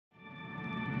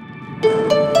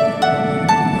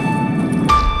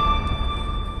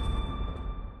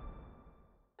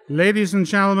Ladies and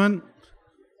gentlemen,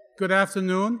 good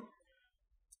afternoon.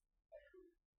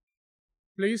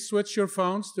 Please switch your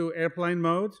phones to airplane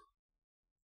mode.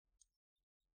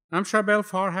 I'm Charbel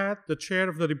Farhat, the chair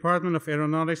of the Department of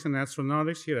Aeronautics and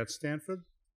Astronautics here at Stanford.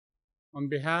 On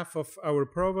behalf of our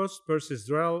provost, Percy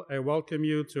Drell, I welcome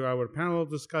you to our panel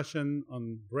discussion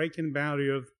on breaking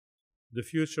barriers, the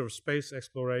future of space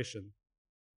exploration.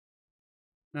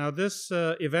 Now, this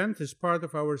event is part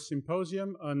of our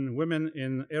symposium on women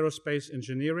in aerospace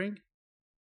engineering.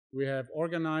 We have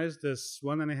organized this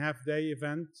 1.5-day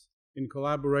event in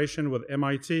collaboration with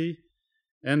MIT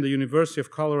and the University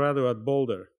of Colorado at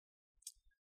Boulder.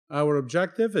 Our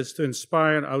objective is to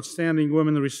inspire outstanding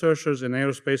women researchers in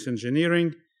aerospace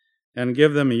engineering and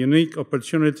give them a unique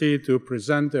opportunity to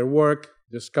present their work,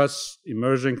 discuss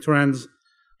emerging trends,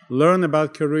 learn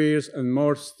about careers, and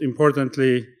most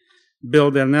importantly,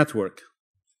 build their network.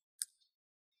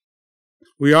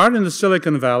 We are in the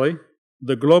Silicon Valley,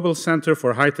 the global center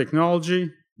for high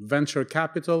technology, venture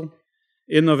capital,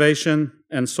 innovation,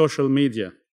 and social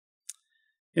media.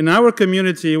 In our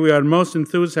community, we are most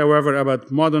enthused, however,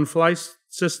 about modern flight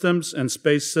systems and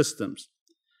space systems.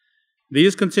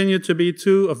 These continue to be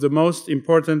two of the most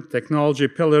important technology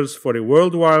pillars for a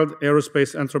worldwide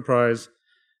aerospace enterprise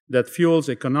that fuels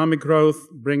economic growth,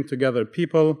 brings together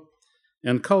people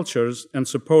and cultures, and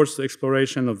supports the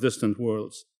exploration of distant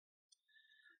worlds.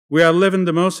 We are living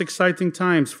the most exciting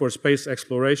times for space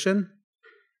exploration.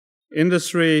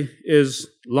 Industry is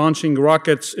launching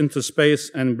rockets into space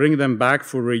and bring them back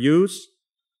for reuse.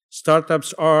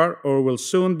 Startups are or will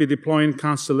soon be deploying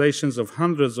constellations of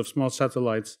hundreds of small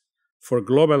satellites for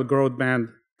global broadband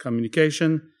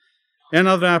communication and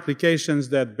other applications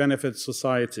that benefit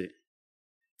society.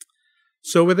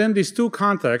 So within these two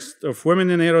contexts of women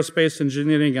in aerospace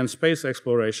engineering and space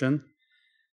exploration,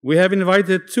 we have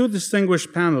invited two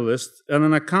distinguished panelists and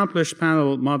an accomplished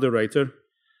panel moderator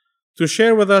to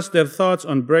share with us their thoughts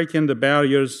on breaking the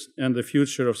barriers and the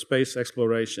future of space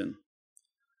exploration.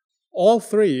 All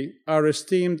three are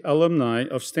esteemed alumni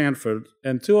of Stanford,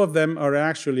 and two of them are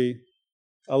actually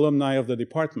alumni of the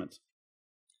department.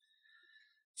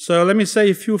 So let me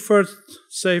say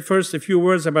first a few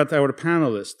words about our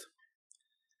panelists.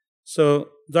 So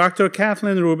Dr.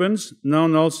 Kathleen Rubins,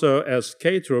 known also as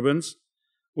Kate Rubins,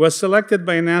 was selected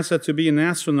by NASA to be an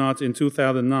astronaut in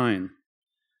 2009.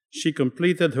 She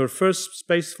completed her first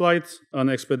spaceflight on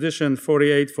Expedition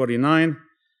 4849,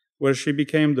 where she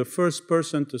became the first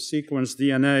person to sequence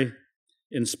DNA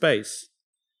in space.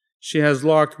 She has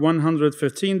logged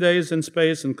 115 days in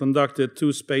space and conducted 2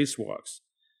 spacewalks.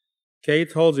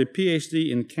 Kate holds a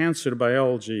PhD in cancer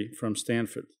biology from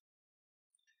Stanford.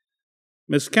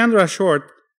 Ms. Kendra Short,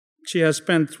 she has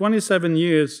spent 27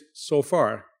 years so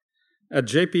far at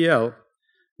JPL,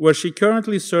 where she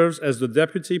currently serves as the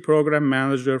Deputy Program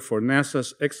Manager for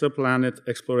NASA's Exoplanet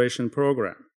Exploration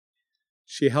program.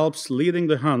 She helps leading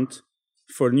the hunt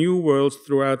for new worlds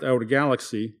throughout our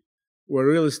galaxy, where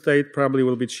real estate probably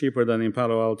will be cheaper than in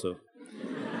Palo Alto.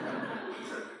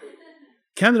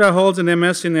 Kendra holds an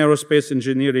MS in aerospace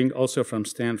engineering, also from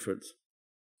Stanford.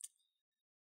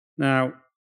 Now,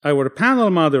 our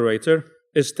panel moderator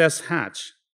is Tess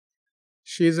Hatch.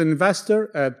 She is an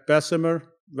investor at Bessemer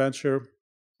Venture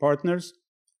Partners.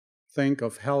 Think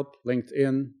of Help,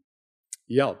 LinkedIn,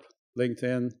 Yelp,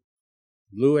 LinkedIn,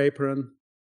 Blue Apron,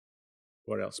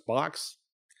 what else? Box,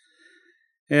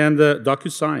 and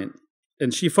DocuSign.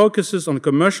 And she focuses on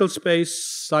commercial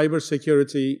space,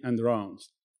 cybersecurity, and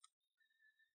drones.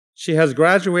 She has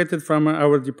graduated from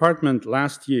our department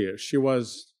last year. She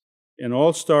was an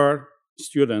all-star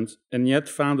student and yet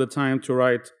found the time to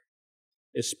write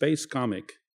a space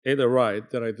comic, Ada Wright,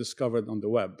 that I discovered on the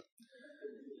web.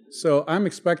 So I'm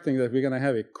expecting that we're going to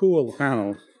have a cool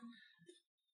panel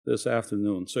this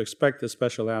afternoon, so expect a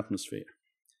special atmosphere.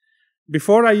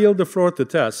 Before I yield the floor to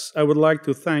Tess, I would like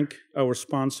to thank our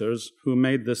sponsors who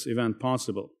made this event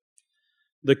possible.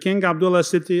 The King Abdullah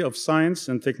City of Science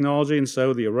and Technology in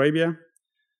Saudi Arabia,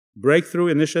 Breakthrough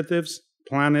Initiatives,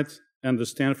 Planet, and the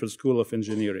Stanford School of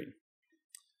Engineering.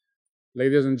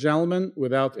 Ladies and gentlemen,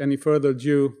 without any further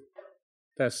ado,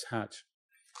 Tess Hatch.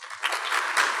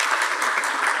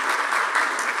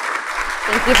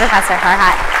 Thank you, Professor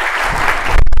Farhat.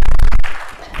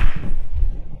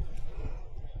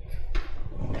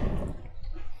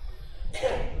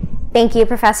 Thank you,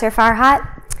 Professor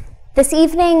Farhat. This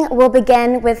evening, we'll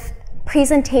begin with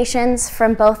presentations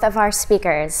from both of our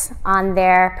speakers on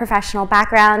their professional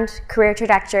background, career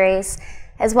trajectories,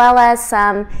 as well as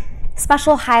some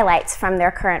special highlights from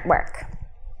their current work.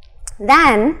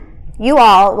 Then, you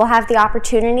all will have the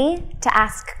opportunity to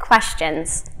ask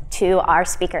questions to our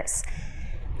speakers.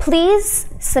 Please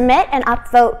submit and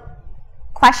upvote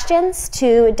questions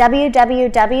to www.slido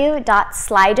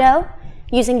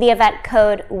using the event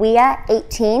code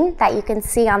WIA18 that you can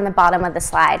see on the bottom of the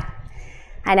slide.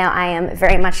 I know I am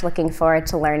very much looking forward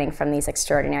to learning from these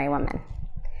extraordinary women.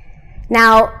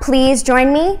 Now, please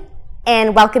join me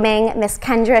in welcoming Ms.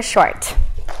 Kendra Short.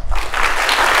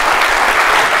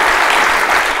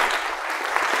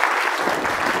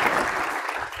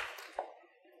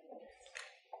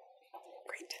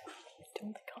 Great.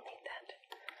 Don't think I'll need that.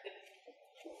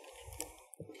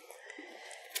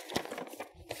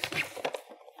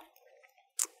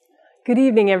 Good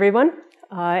evening, everyone.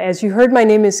 As you heard, my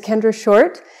name is Kendra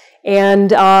Short,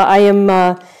 and I am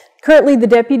currently the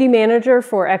Deputy Manager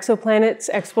for Exoplanet's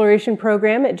Exploration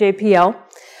Program at JPL.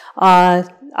 I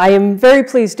am very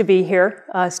pleased to be here.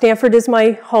 Stanford is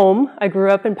my home. I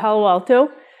grew up in Palo Alto.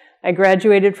 I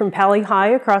graduated from Pali High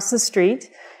across the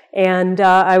street, and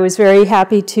I was very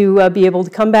happy to be able to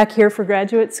come back here for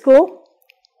graduate school.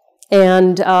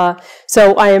 And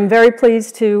so I am very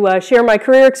pleased to share my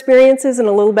career experiences and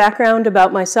a little background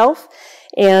about myself.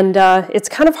 And it's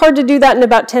kind of hard to do that in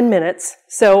about 10 minutes.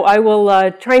 So I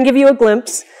will try and give you a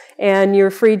glimpse, and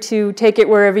you're free to take it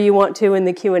wherever you want to in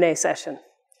the Q&A session.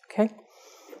 Okay?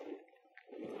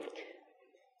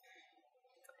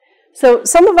 So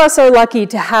some of us are lucky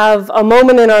to have a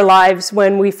moment in our lives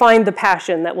when we find the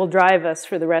passion that will drive us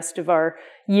for the rest of our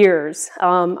years.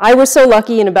 I was so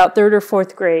lucky in about 3rd or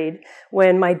 4th grade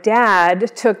when my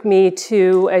dad took me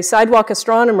to a sidewalk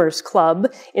astronomers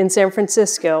club in San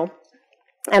Francisco.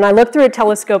 And I looked through a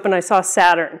telescope and I saw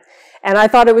Saturn. And I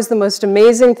thought it was the most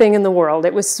amazing thing in the world.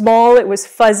 It was small, it was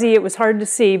fuzzy, it was hard to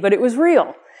see, but it was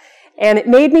real. And it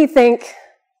made me think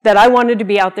that I wanted to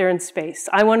be out there in space.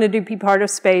 I wanted to be part of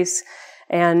space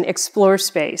and explore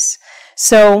space.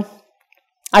 So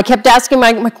I kept asking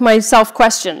myself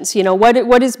questions. You know,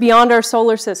 what is beyond our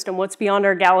solar system? What's beyond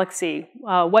our galaxy?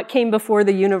 What came before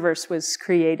the universe was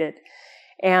created?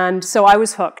 And so I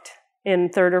was hooked in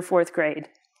 3rd or 4th grade.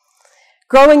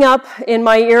 Growing up in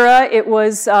my era, it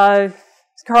was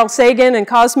Carl Sagan and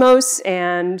Cosmos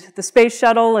and the space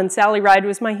shuttle, and Sally Ride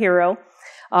was my hero.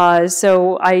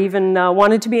 So I even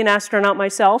wanted to be an astronaut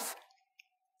myself.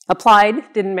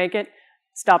 Applied, didn't make it,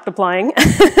 stopped applying.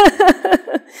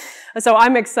 So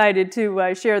I'm excited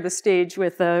to share the stage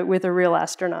with a real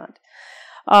astronaut.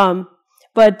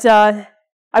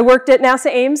 I worked at NASA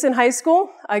Ames in high school.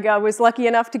 I was lucky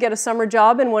enough to get a summer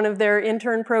job in one of their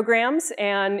intern programs,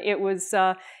 and it was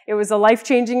a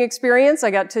life-changing experience.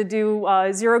 I got to do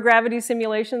zero-gravity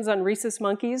simulations on rhesus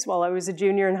monkeys while I was a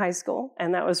junior in high school,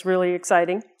 and that was really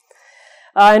exciting.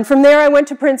 And from there, I went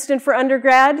to Princeton for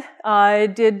undergrad. I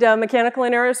did mechanical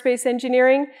and aerospace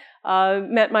engineering,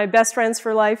 met my best friends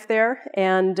for life there,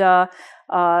 and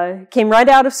came right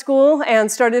out of school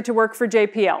and started to work for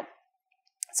JPL.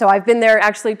 So I've been there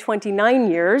actually 29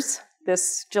 years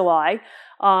this July,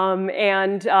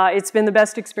 and it's been the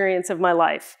best experience of my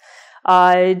life.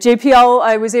 JPL,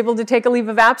 I was able to take a leave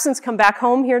of absence, come back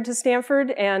home here to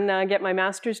Stanford, and get my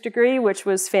master's degree, which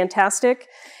was fantastic.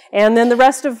 And then the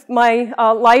rest of my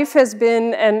life has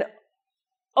been an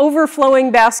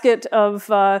overflowing basket of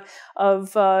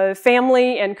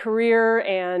family and career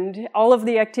and all of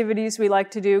the activities we like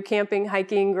to do, camping,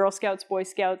 hiking, Girl Scouts, Boy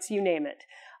Scouts, you name it.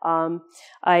 I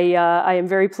am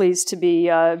very pleased to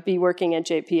be working at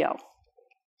JPL.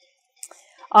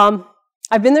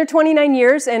 I've been there 29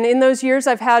 years, and in those years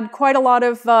I've had quite a lot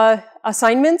of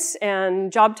assignments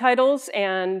and job titles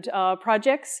and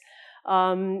projects.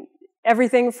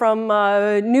 Everything from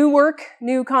new work,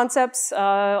 new concepts,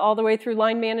 all the way through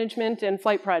line management and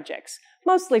flight projects,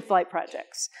 mostly flight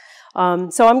projects.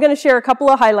 So I'm going to share a couple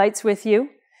of highlights with you.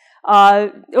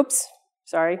 Oops,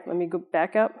 sorry, let me go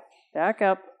back up.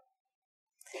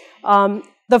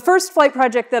 The first flight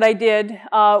project that I did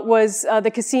was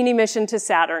the Cassini mission to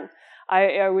Saturn.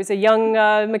 I was a young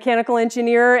mechanical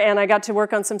engineer, and I got to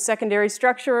work on some secondary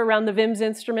structure around the VIMS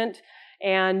instrument,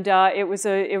 and it was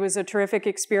a terrific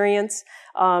experience.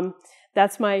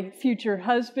 That's my future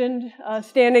husband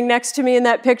standing next to me in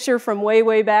that picture from way,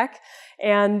 way back,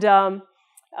 and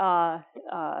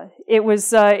it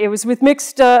was with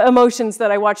mixed emotions that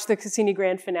I watched the Cassini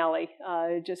grand finale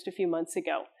just a few months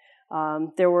ago.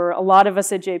 There were a lot of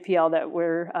us at JPL that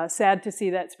were sad to see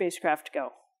that spacecraft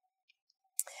go.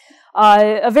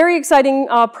 A very exciting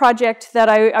project that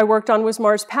I worked on was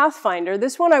Mars Pathfinder.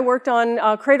 This one I worked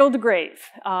on cradle to grave.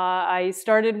 I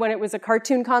started when it was a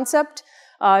cartoon concept,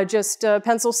 just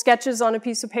pencil sketches on a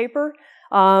piece of paper.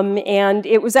 And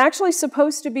it was actually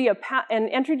supposed to be an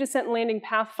entry, descent, and landing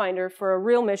pathfinder for a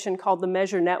real mission called the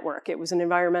Measure Network. It was an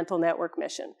environmental network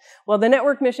mission. Well, the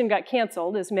network mission got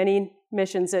canceled, as many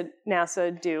missions at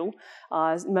NASA do.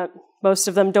 Most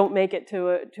of them don't make it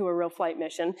to a real flight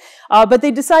mission. But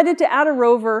they decided to add a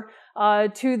rover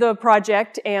to the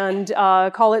project and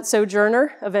call it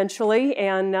Sojourner eventually,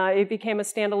 and it became a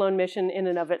standalone mission in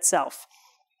and of itself.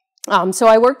 So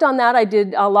I worked on that. I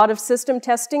did a lot of system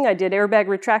testing. I did airbag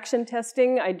retraction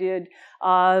testing. I did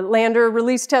lander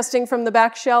release testing from the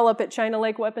back shell up at China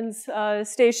Lake Weapons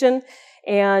Station,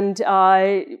 and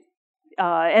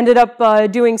ended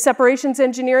up doing separations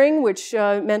engineering, which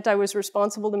meant I was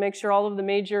responsible to make sure all of the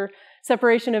major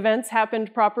separation events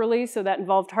happened properly. So that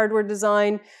involved hardware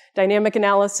design, dynamic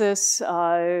analysis,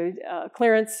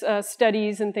 clearance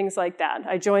studies, and things like that.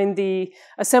 I joined the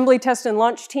assembly, test, and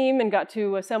launch team and got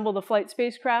to assemble the flight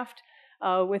spacecraft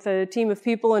with a team of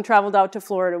people and traveled out to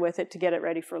Florida with it to get it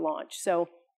ready for launch. So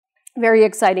very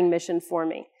exciting mission for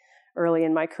me early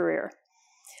in my career.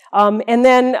 And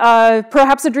then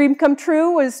perhaps a dream come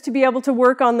true was to be able to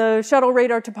work on the shuttle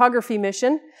radar topography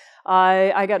mission.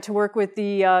 I got to work with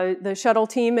the shuttle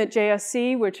team at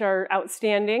JSC, which are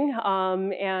outstanding,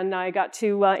 and I got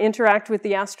to interact with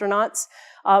the astronauts.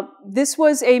 This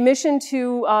was a mission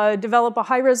to develop a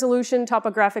high-resolution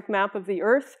topographic map of the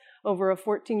Earth over a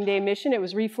 14-day mission. It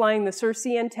was reflying the Circe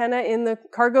antenna in the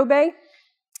cargo bay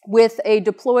with a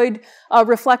deployed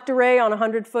reflect array on a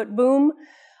 100-foot boom.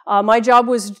 My job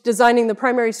was designing the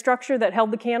primary structure that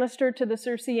held the canister to the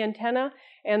Circe antenna,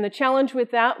 and the challenge with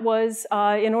that was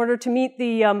in order to meet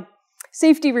the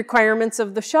safety requirements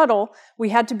of the shuttle, we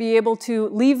had to be able to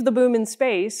leave the boom in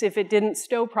space if it didn't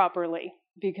stow properly,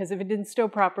 because if it didn't stow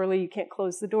properly, you can't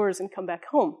close the doors and come back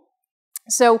home.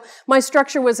 So my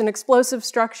structure was an explosive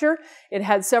structure. It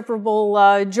had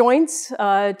separable joints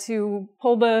to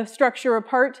pull the structure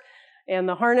apart, and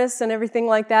the harness and everything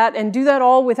like that, and do that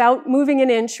all without moving an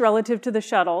inch relative to the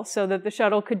shuttle, so that the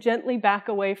shuttle could gently back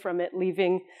away from it,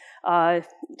 leaving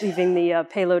the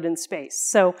payload in space.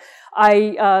 So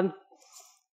I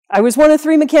was one of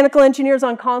 3 mechanical engineers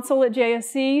on console at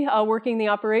JSC, working the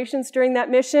operations during that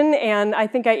mission, and I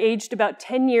think I aged about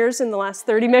 10 years in the last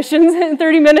 30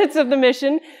 minutes of the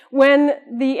mission, when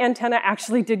the antenna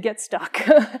actually did get stuck.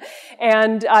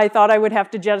 And I thought I would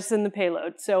have to jettison the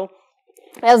payload. So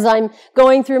as I'm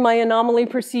going through my anomaly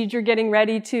procedure, getting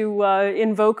ready to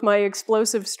invoke my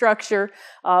explosive structure,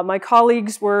 my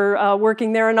colleagues were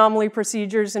working their anomaly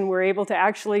procedures and were able to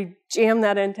actually jam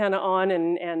that antenna on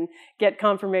and get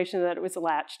confirmation that it was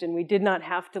latched, and we did not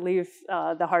have to leave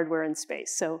the hardware in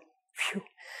space. So, phew.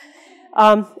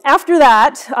 After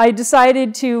that, I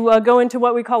decided to go into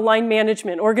what we call line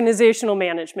management, organizational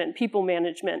management, people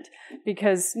management,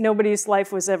 because nobody's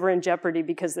life was ever in jeopardy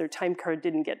because their time card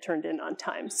didn't get turned in on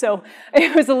time. So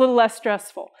it was a little less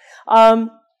stressful.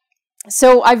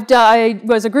 So I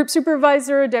was a group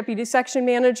supervisor, a deputy section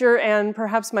manager, and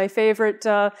perhaps my favorite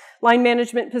line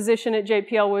management position at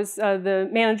JPL was the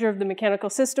manager of the mechanical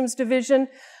systems division.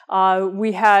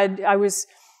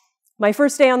 My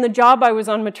first day on the job, I was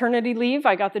on maternity leave.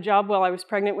 I got the job while I was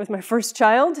pregnant with my first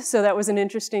child, so that was an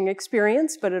interesting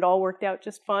experience, but it all worked out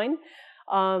just fine.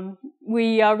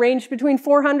 We ranged between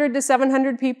 400 to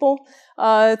 700 people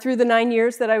through the 9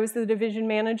 years that I was the division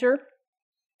manager.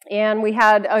 And we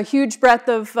had a huge breadth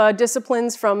of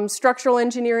disciplines, from structural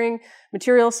engineering,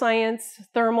 material science,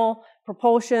 thermal,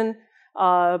 propulsion,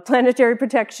 planetary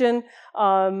protection,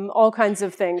 all kinds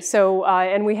of things. So,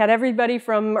 and we had everybody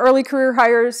from early career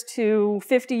hires to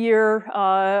 50-year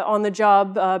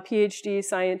on-the-job PhD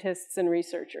scientists and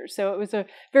researchers. So it was a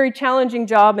very challenging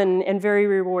job and very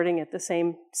rewarding at the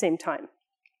same time.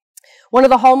 One of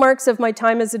the hallmarks of my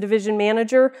time as a division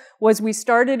manager was we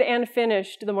started and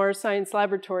finished the Mars Science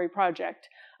Laboratory project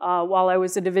while I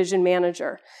was a division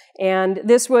manager. And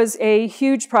this was a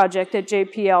huge project at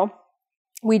JPL.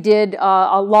 We did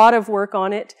a lot of work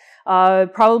on it.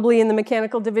 Probably in the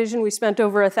mechanical division, we spent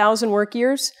over 1,000 work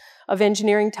years of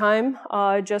engineering time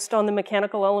just on the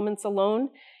mechanical elements alone.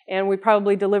 And we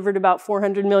probably delivered about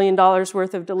 $400 million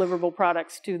worth of deliverable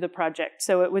products to the project.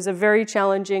 So it was a very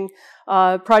challenging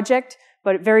project,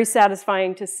 but very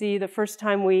satisfying to see. The first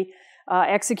time we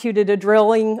executed a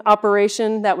drilling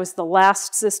operation, that was the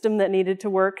last system that needed to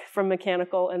work from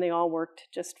mechanical, and they all worked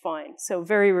just fine. So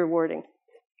very rewarding.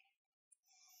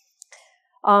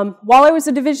 While I was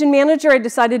a division manager, I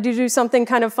decided to do something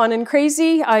kind of fun and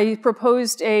crazy. I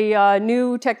proposed a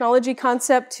new technology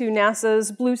concept to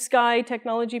NASA's Blue Sky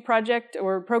Technology Project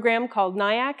or program called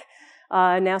NIAC,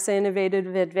 NASA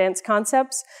Innovative Advanced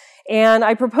Concepts. And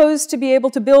I proposed to be able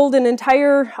to build an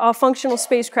entire functional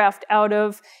spacecraft out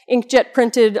of inkjet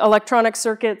printed electronic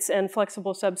circuits and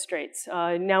flexible substrates,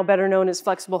 now better known as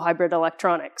flexible hybrid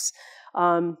electronics.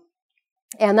 And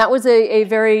that was a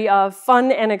very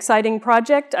fun and exciting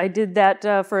project. I did that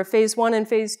for a phase 1 and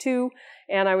phase 2,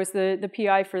 and I was the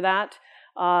PI for that.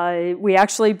 We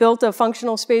actually built a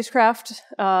functional spacecraft,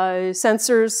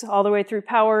 sensors all the way through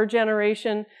power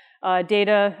generation,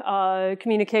 data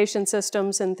communication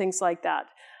systems, and things like that.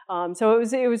 So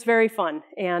it was very fun,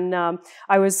 and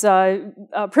I was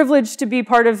privileged to be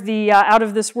part of the Out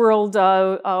of This World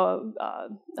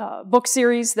book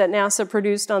series that NASA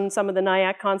produced on some of the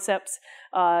NIAC concepts,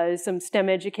 some STEM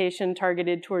education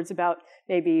targeted towards about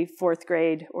maybe 4th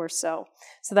grade or so.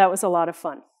 So that was a lot of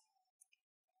fun.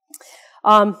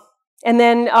 And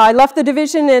then I left the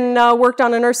division and worked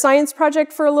on an earth science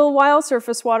project for a little while,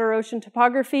 surface water ocean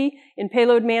topography in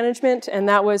payload management, and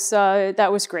that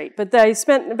was great. But I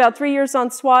spent about 3 years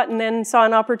on SWAT and then saw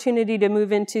an opportunity to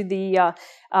move into the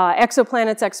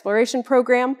Exoplanet Exploration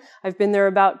program. I've been there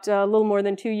about a little more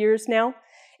than 2 years now.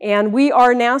 And we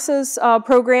are NASA's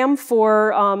program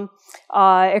for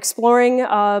exploring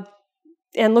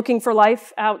and looking for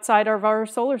life outside of our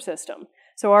solar system.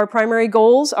 So our primary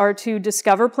goals are to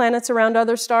discover planets around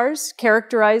other stars,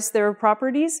 characterize their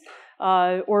properties,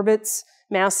 orbits,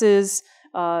 masses,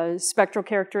 spectral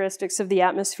characteristics of the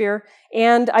atmosphere,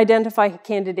 and identify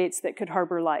candidates that could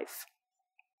harbor life.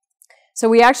 So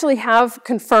we actually have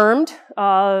confirmed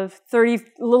a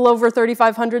little over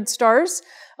 3,500 stars,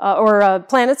 or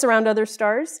planets around other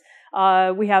stars.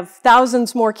 We have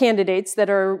thousands more candidates that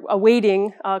are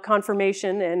awaiting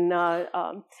confirmation and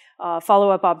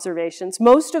follow-up observations.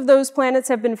 Most of those planets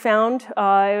have been found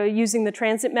using the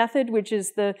transit method, which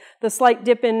is the slight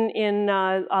dip in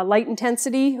light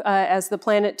intensity as the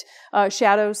planet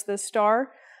shadows the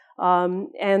star.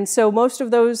 And so most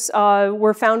of those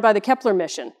were found by the Kepler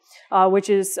mission, which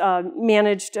is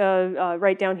managed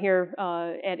right down here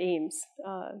at Ames.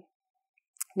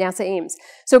 NASA Ames.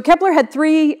 So Kepler had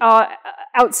 3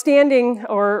 outstanding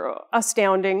or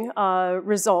astounding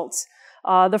results.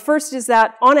 The first is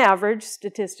that, on average,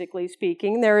 statistically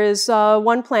speaking, there is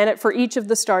 1 planet for each of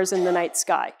the stars in the night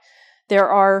sky. There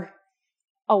are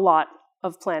a lot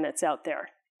of planets out there.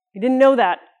 We didn't know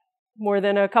that more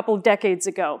than a couple of decades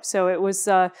ago, so it was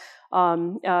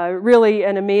really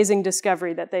an amazing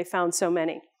discovery that they found so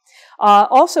many.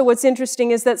 Also, what's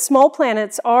interesting is that small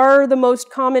planets are the most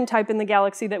common type in the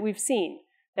galaxy that we've seen,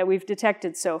 that we've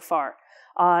detected so far.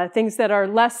 Things that are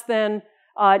less than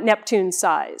Neptune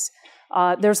size.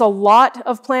 There's a lot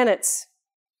of planets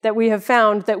that we have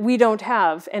found that we don't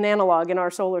have an analog in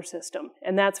our solar system,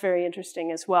 and that's very interesting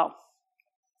as well.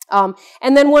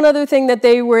 And then one other thing that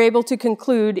they were able to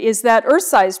conclude is that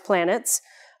Earth-sized planets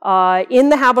in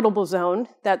the habitable zone,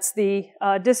 that's the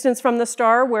distance from the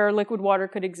star where liquid water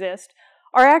could exist,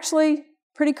 are actually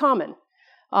pretty common.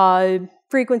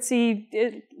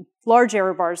 Frequency, large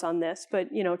error bars on this, but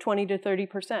 20 to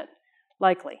 30%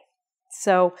 likely.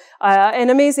 So an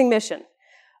amazing mission.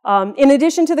 In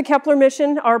addition to the Kepler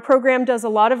mission, our program does a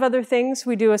lot of other things.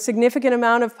 We do a significant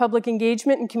amount of public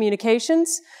engagement and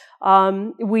communications.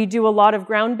 We do a lot of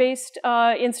ground-based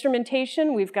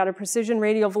instrumentation. We've got a precision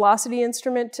radial velocity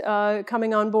instrument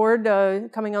coming on board,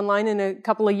 coming online in a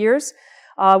couple of years.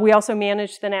 We also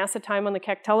manage the NASA time on the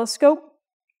Keck telescope.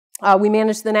 We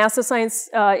manage the NASA Science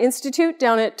Institute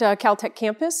down at Caltech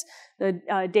campus,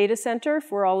 the data center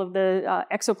for all of the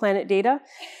exoplanet data.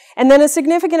 And then a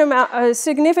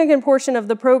significant portion of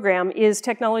the program is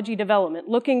technology development,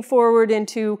 looking forward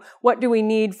into what do we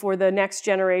need for the next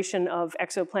generation of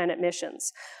exoplanet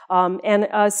missions. And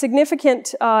a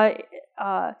significant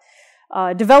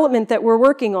development that we're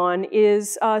working on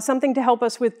is something to help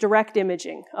us with direct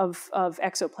imaging of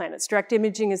exoplanets. Direct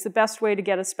imaging is the best way to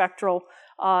get a spectral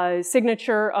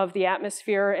signature of the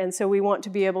atmosphere, and so we want to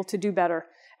be able to do better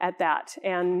at that,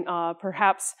 and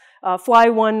perhaps fly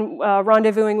one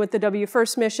rendezvousing with the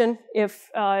W1 mission if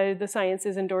the science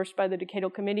is endorsed by the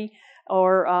Decadal Committee,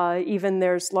 or even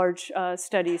there's large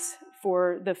studies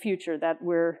for the future that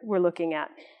we're looking at.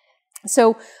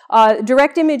 So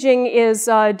direct imaging is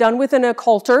done with an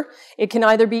occulter. It can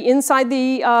either be inside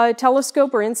the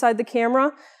telescope or inside the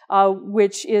camera,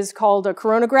 which is called a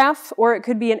coronagraph, or it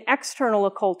could be an external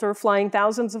occulter flying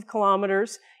thousands of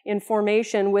kilometers in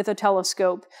formation with a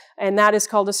telescope, and that is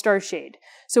called a starshade.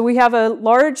 So we have a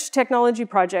large technology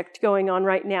project going on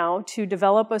right now to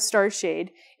develop a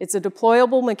starshade. It's a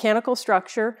deployable mechanical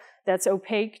structure that's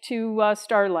opaque to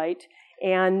starlight,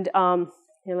 and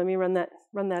here, let me run that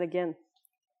again.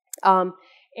 Let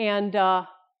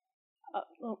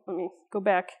me go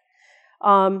back.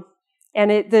 And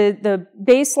the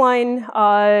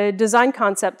baseline design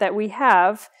concept that we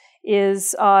have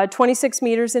is 26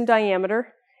 meters in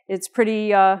diameter. It's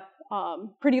pretty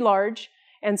large.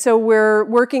 And so we're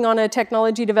working on a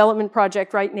technology development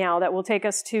project right now that will take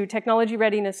us to technology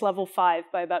readiness level 5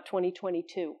 by about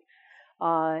 2022.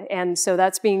 And so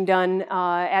that's being done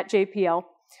at JPL.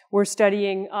 We're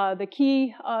studying the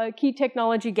key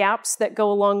technology gaps that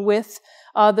go along with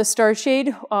the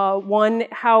starshade. One,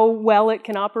 how well it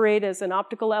can operate as an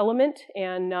optical element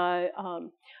and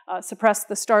suppress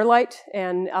the starlight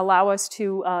and allow us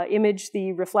to image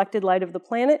the reflected light of the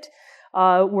planet.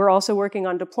 We're also working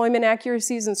on deployment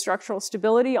accuracies and structural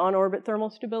stability, on-orbit thermal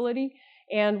stability,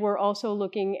 and we're also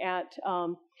looking at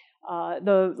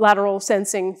the lateral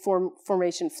sensing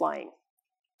formation flying.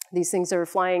 These things are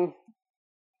flying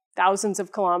thousands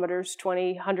of kilometers,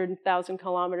 20, 100,000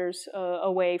 kilometers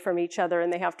away from each other,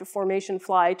 and they have to formation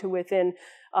fly to within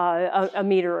a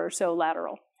meter or so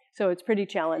lateral. So it's pretty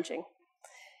challenging.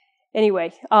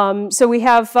 Anyway, so we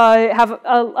have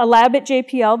a lab at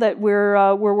JPL that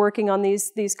we're working on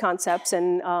these concepts,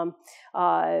 and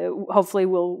hopefully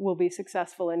we'll be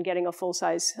successful in getting a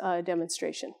full-size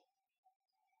demonstration.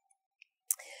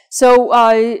 So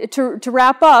to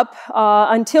wrap up,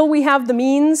 until we have the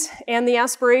means and the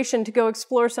aspiration to go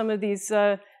explore some of these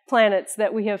planets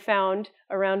that we have found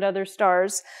around other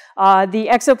stars, the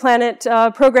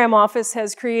Exoplanet Program Office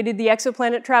has created the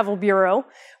Exoplanet Travel Bureau,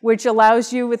 which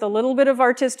allows you, with a little bit of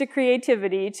artistic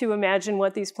creativity, to imagine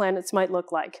what these planets might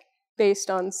look like based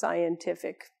on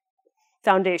scientific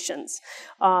foundations.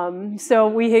 So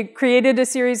we had created a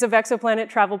series of exoplanet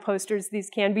travel posters.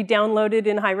 These can be downloaded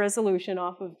in high resolution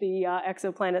off of the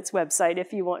Exoplanet's website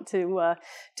if you want to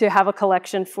have a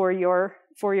collection for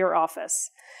your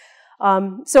office.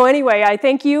 So anyway, I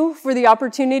thank you for the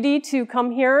opportunity to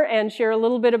come here and share a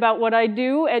little bit about what I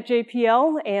do at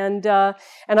JPL, and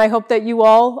I hope that you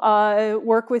all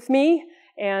work with me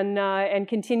and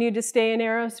continue to stay in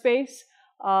aerospace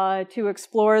to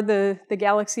explore the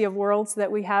galaxy of worlds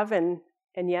that we have, and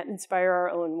yet inspire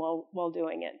our own while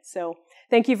doing it. So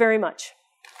thank you very much.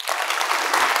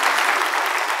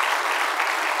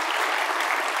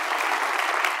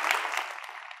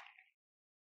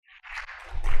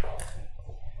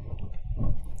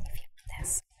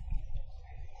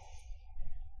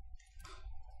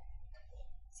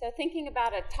 So thinking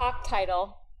about a talk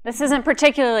title, this isn't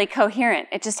particularly coherent.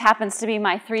 It just happens to be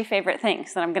my 3 favorite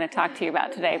things that I'm going to talk to you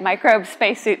about today: microbes,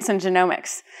 spacesuits, and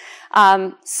genomics.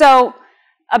 So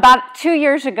about 2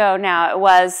 years ago now it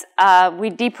was, we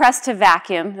depressed to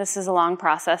vacuum. This is a long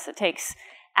process. It takes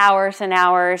hours and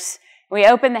hours. We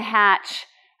open the hatch,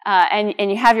 and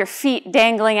you have your feet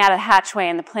dangling out of the hatchway,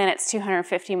 and the planet's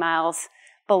 250 miles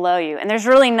below you. And there's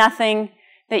really nothing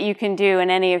that you can do in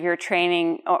any of your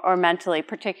training or mentally,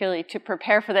 particularly to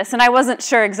prepare for this. And I wasn't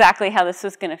sure exactly how this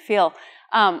was going to feel,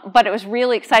 but it was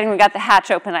really exciting. We got the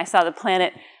hatch open. I saw the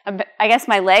planet. I guess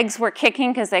my legs were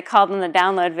kicking because they called in the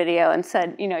download video and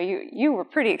said, you know, you were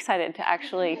pretty excited to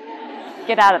actually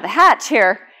get out of the hatch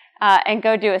here and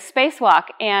go do a spacewalk.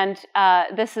 And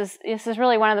this is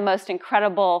really one of the most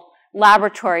incredible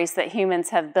laboratories that humans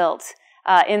have built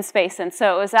in space. And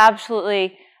so it was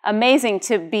absolutely amazing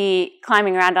to be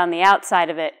climbing around on the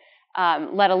outside of it,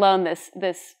 let alone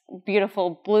this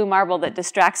beautiful blue marble that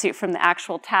distracts you from the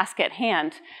actual task at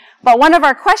hand. But one of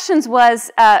our questions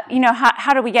was, you know,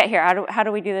 how do we get here? How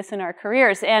do we do this in our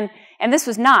careers? And this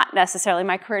was not necessarily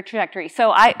my career trajectory.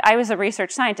 So I was a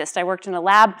research scientist. I worked in a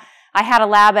lab. I had a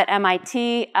lab at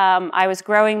MIT. I was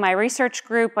growing my research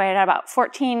group. I had about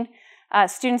 14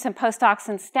 students and postdocs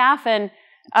and staff, and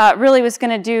really was going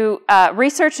to do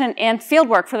research and field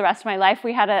work for the rest of my life.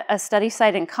 We had a study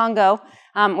site in Congo,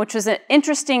 which was an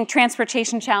interesting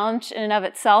transportation challenge in and of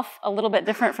itself, a little bit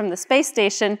different from the space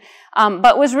station,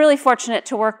 but was really fortunate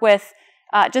to work with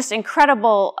just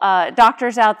incredible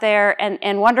doctors out there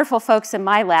and wonderful folks in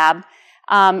my lab.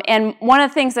 And one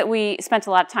of the things that we spent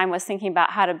a lot of time was thinking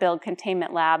about how to build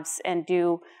containment labs and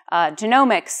do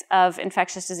genomics of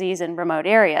infectious disease in remote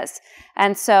areas.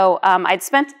 And so I'd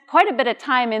spent quite a bit of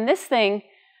time in this thing,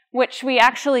 which we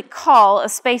actually call a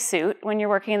spacesuit when you're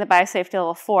working in the biosafety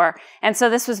level 4. And so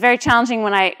this was very challenging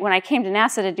when I came to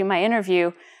NASA to do my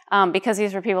interview, because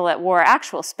these were people that wore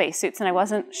actual spacesuits, and I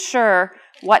wasn't sure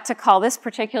what to call this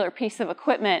particular piece of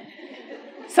equipment.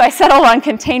 So I settled on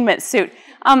containment suit.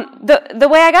 The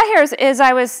way I got here is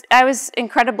I was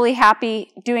incredibly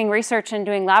happy doing research and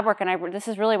doing lab work, and this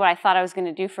is really what I thought I was going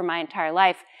to do for my entire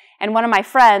life. And one of my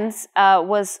friends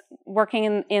was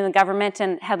working in the government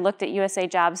and had looked at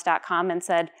usajobs.com and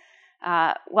said,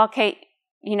 well, Kate,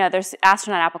 you know, there's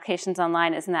astronaut applications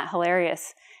online. Isn't that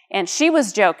hilarious? And she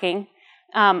was joking,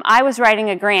 I was writing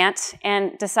a grant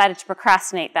and decided to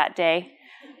procrastinate that day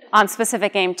on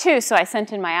specific aim 2, so I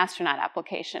sent in my astronaut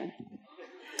application.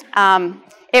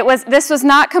 This was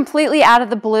not completely out of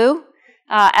the blue.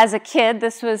 As a kid,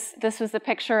 this was the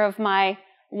picture of my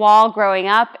wall growing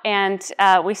up, and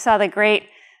we saw the great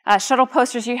shuttle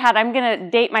posters you had. I'm going to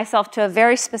date myself to a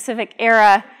very specific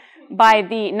era by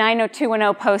the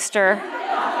 90210 poster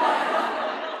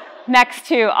next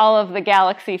to all of the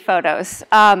galaxy photos.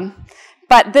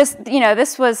 But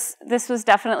this was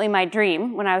definitely my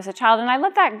dream when I was a child, and I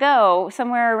let that go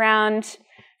somewhere around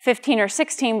 15 or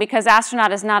 16 because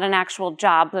astronaut is not an actual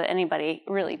job that anybody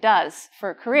really does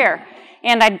for a career.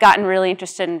 And I'd gotten really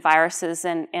interested in viruses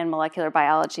and molecular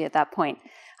biology at that point.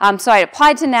 So I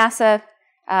applied to NASA,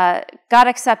 got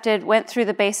accepted, went through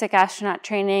the basic astronaut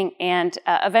training, and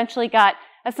eventually got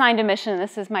assigned a mission.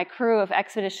 This is my crew of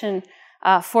Expedition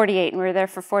 48, and we were there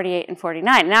for 48 and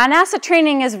 49. Now, NASA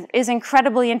training is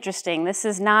incredibly interesting. This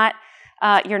is not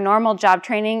your normal job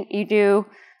training. You do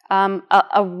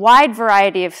a wide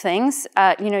variety of things.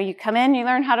 You come in, you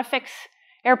learn how to fix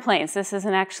airplanes. This is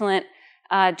an excellent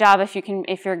job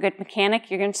if you're a good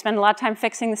mechanic. You're going to spend a lot of time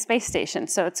fixing the space station,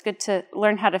 so it's good to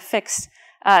learn how to fix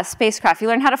spacecraft. You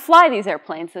learn how to fly these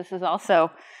airplanes. This is also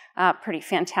pretty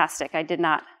fantastic. I did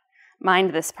not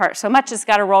mind this part so much. It's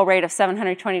got a roll rate of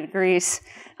 720 degrees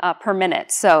per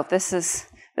minute, so this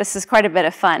is quite a bit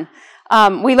of fun.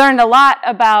 We learned a lot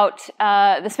about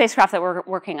the spacecraft that we're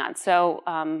working on. So,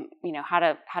 how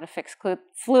to fix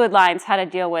fluid lines, how to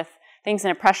deal with things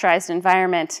in a pressurized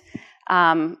environment.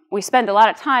 We spend a lot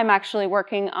of time actually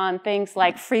working on things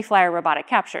like free flyer robotic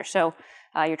capture. So,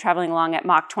 you're traveling along at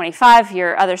Mach 25.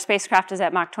 Your other spacecraft is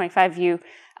at Mach 25. You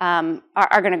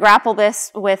are going to grapple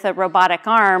this with a robotic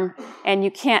arm, and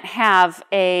you can't have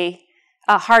a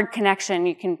hard connection.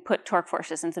 You can put torque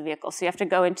forces into the vehicle. So you have to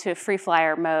go into free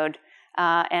flyer mode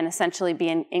and essentially be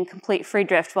in complete free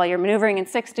drift while you're maneuvering in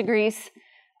 6 degrees.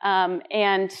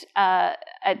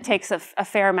 It takes a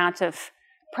fair amount of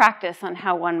practice on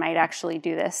how one might actually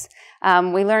do this.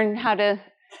 We learned how to,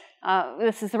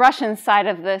 this is the Russian side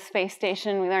of the space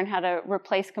station. We learned how to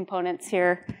replace components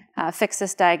here, fix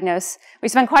this, diagnose. We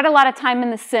spend quite a lot of time in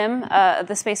the sim of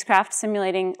the spacecraft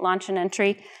simulating launch and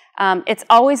entry. It's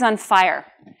always on fire.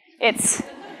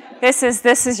 This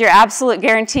is your absolute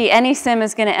guarantee. Any sim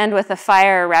is going to end with a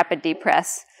fire or rapid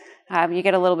depress. You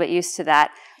get a little bit used to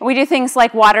that. We do things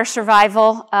like water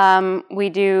survival. We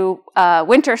do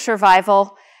winter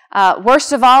survival.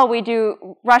 Worst of all, we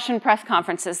do Russian press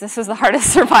conferences. This is the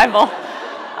hardest survival.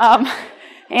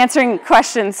 Answering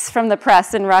questions from the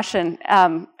press in Russian.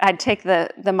 I'd take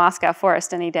the Moscow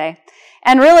forest any day.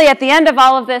 And really, at the end of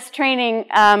all of this training,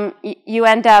 you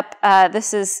end up,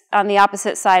 this is on the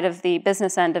opposite side of the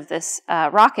business end of this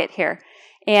rocket here.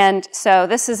 And so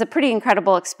this is a pretty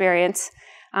incredible experience.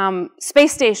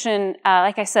 Space station,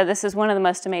 like I said, this is one of the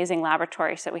most amazing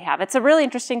laboratories that we have. It's a really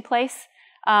interesting place.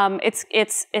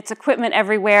 It's equipment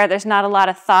everywhere. There's not a lot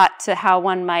of thought to how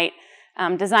one might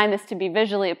design this to be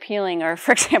visually appealing or,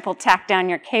 for example, tack down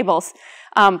your cables.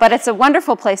 But it's a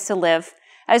wonderful place to live.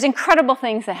 There's incredible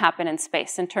things that happen in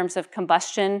space in terms of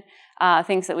combustion,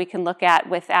 things that we can look at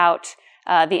without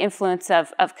the influence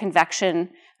of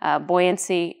convection,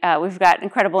 buoyancy. We've got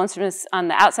incredible instruments on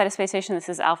the outside of space station. This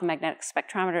is alpha magnetic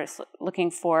spectrometer. It's looking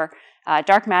for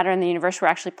dark matter in the universe. We're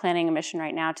actually planning a mission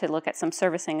right now to look at some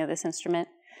servicing of this instrument.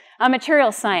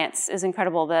 Material science is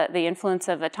incredible. The influence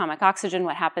of atomic oxygen,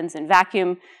 what happens in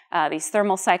vacuum, these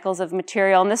thermal cycles of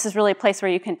material. And this is really a place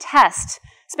where you can test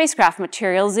spacecraft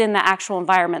materials in the actual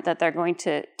environment that they're going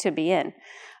to be in.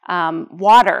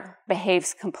 Water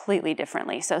behaves completely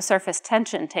differently, so surface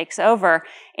tension takes over.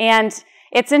 And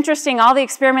it's interesting, all the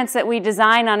experiments that we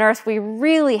design on Earth, we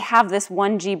really have this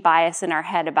 1G bias in our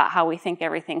head about how we think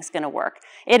everything's going to work.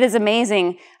 It is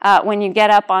amazing when you get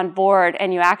up on board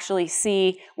and you actually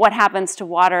see what happens to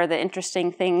water, the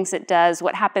interesting things it does,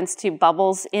 what happens to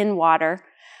bubbles in water.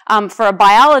 For a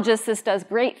biologist, this does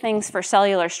great things for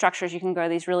cellular structures. You can grow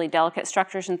these really delicate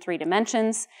structures in 3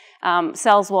 dimensions.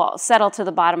 Cells will settle to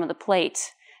the bottom of the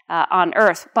plate on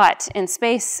Earth, but in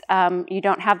space, you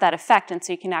don't have that effect, and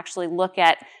so you can actually look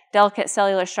at delicate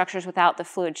cellular structures without the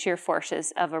fluid shear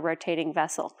forces of a rotating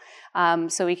vessel.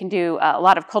 So we can do a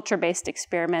lot of culture-based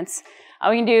experiments.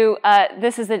 We can do,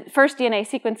 this is the first DNA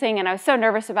sequencing, and I was so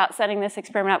nervous about setting this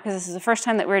experiment up because this is the first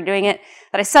time that we were doing it,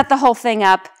 that I set the whole thing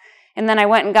up. And then I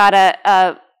went and got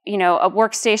a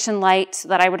workstation light so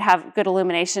that I would have good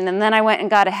illumination. And then I went and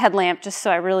got a headlamp just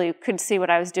so I really could see what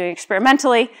I was doing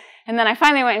experimentally. And then I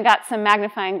finally went and got some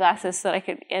magnifying glasses so that I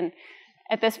could, and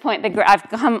At this point, I've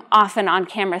come off and on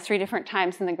camera 3 different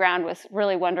times, and the ground was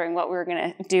really wondering what we were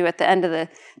going to do at the end of the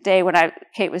day when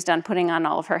Kate was done putting on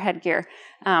all of her headgear.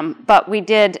 But we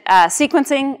did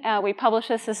sequencing. We published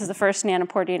this. This is the first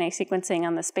nanopore DNA sequencing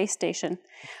on the space station.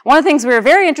 One of the things we were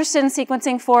very interested in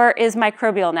sequencing for is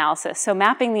microbial analysis, so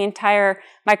mapping the entire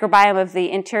microbiome of the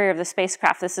interior of the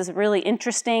spacecraft. This is a really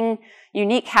interesting,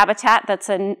 unique habitat that's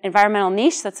an environmental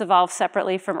niche that's evolved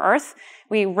separately from Earth.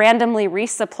 We randomly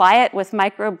resupply it with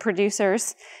microbe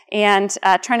producers, and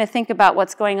trying to think about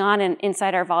what's going on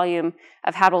inside our volume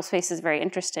of habitable space is very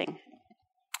interesting.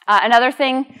 Another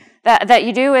thing that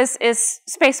you do is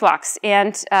spacewalks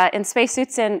and in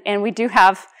spacesuits, and we do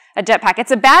have a jetpack.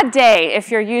 It's a bad day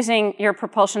if you're using your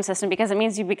propulsion system because it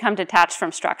means you become detached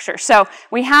from structure. So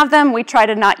we have them, we try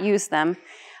to not use them.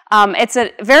 It's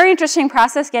a very interesting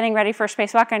process getting ready for a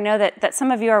spacewalk. I know that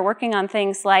some of you are working on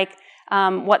things like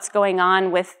what's going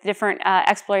on with different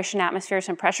exploration atmospheres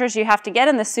and pressures. You have to get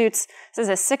in the suits. This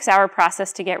is a 6-hour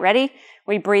process to get ready.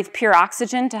 We breathe pure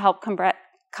oxygen to help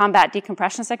combat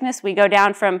decompression sickness. We go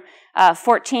down from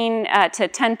 14 to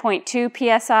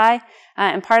 10.2 psi.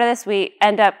 And part of this, we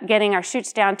end up getting our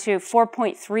suits down to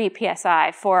 4.3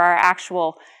 psi for our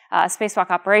actual spacewalk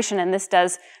operation. And this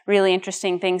does really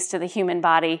interesting things to the human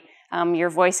body. Your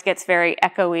voice gets very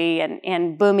echoey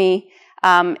and boomy.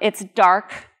 It's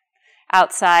dark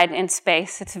outside in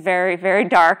space. It's very, very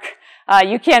dark.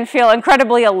 You can feel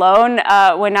incredibly alone.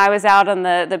 When I was out on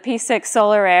the P6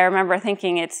 solar array, I remember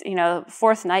thinking it's, the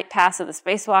 4th night pass of the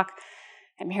spacewalk.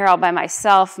 I'm here all by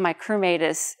myself. My crewmate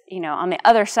is, on the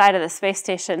other side of the space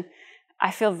station. I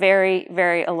feel very,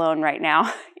 very alone right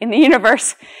now in the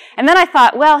universe. And then I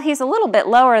thought, well, he's a little bit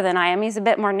lower than I am. He's a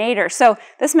bit more nadir. So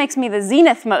this makes me the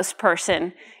zenith-most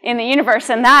person in the universe.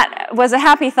 And that was a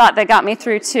happy thought that got me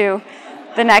through to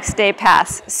the next day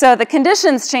pass. So the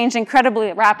conditions change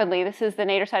incredibly rapidly. This is the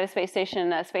nadir side of the space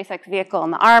station, a SpaceX vehicle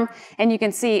on the arm. And you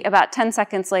can see about 10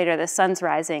 seconds later, the sun's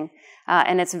rising,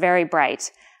 and it's very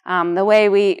bright. The way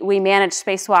we manage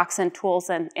spacewalks and tools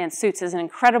and suits is an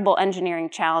incredible engineering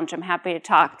challenge. I'm happy to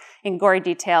talk in gory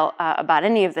detail about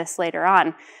any of this later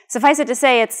on. Suffice it to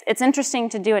say, it's interesting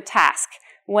to do a task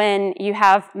when you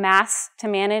have mass to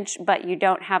manage, but you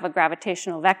don't have a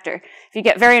gravitational vector. If you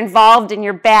get very involved in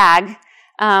your bag,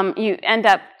 you end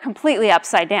up completely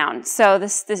upside down. So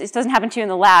this doesn't happen to you in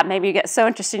the lab. Maybe you get so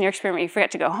interested in your experiment you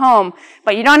forget to go home,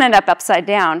 but you don't end up upside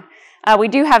down. We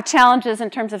do have challenges in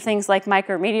terms of things like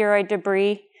micrometeoroid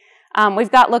debris.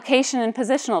 We've got location and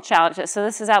positional challenges. So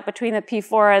this is out between the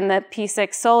P4 and the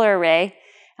P6 solar array.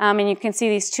 And you can see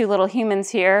these 2 little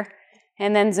humans here.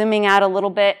 And then zooming out a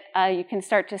little bit, you can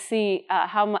start to see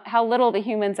how little the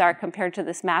humans are compared to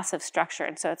this massive structure.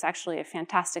 And so it's actually a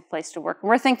fantastic place to work. And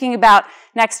we're thinking about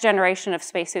next generation of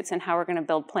spacesuits and how we're going to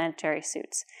build planetary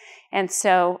suits. And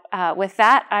so with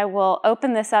that, I will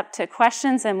open this up to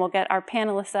questions, and we'll get our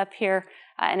panelists up here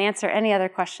and answer any other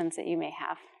questions that you may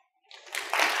have.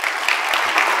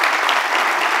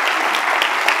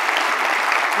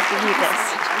 I'll give you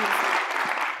this.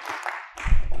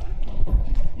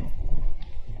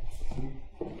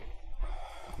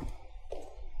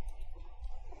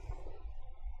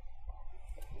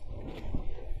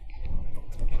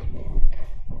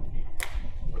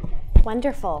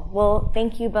 Wonderful. Well,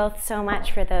 thank you both so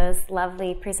much for those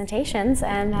lovely presentations,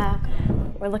 and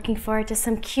we're looking forward to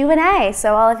some Q&A.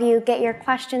 So all of you get your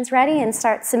questions ready and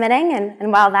start submitting,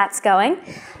 and while that's going,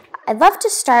 I'd love to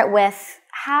start with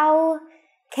how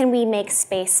can we make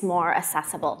space more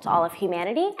accessible to all of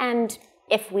humanity, and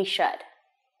if we should?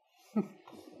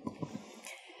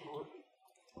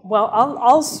 Well,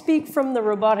 I'll speak from the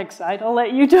robotic side. I'll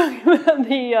let you talk about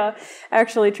the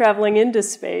actually traveling into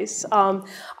space.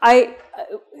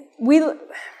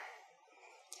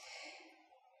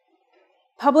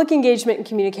 Public engagement and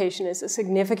communication is a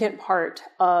significant part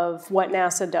of what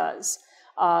NASA does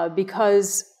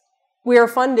because we are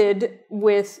funded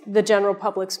with the general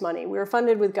public's money. We are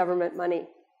funded with government money.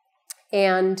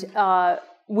 And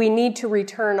we need to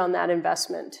return on that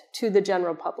investment to the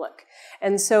general public.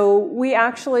 And so we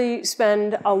actually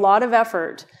spend a lot of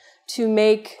effort to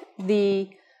make the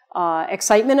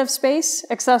excitement of space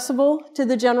accessible to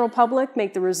the general public,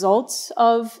 make the results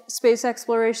of space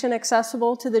exploration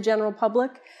accessible to the general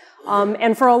public.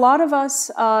 And for a lot of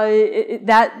us,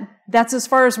 that's as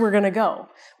far as we're going to go.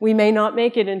 We may not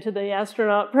make it into the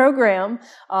astronaut program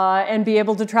and be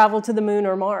able to travel to the moon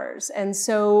or Mars. And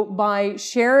so by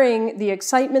sharing the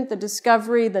excitement, the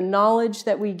discovery, the knowledge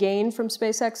that we gain from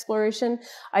space exploration,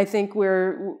 I think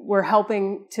we're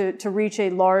helping to reach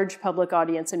a large public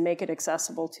audience and make it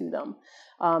accessible to them.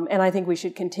 And I think we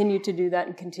should continue to do that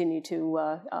and continue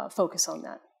to focus on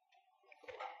that.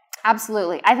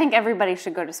 Absolutely. I think everybody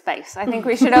should go to space. I think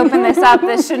we should open this up.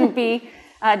 This shouldn't be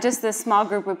just this small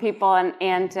group of people.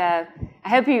 And I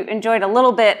hope you enjoyed a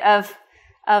little bit of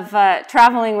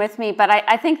traveling with me. But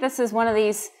I think this is one of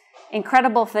these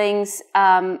incredible things.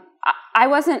 I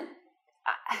was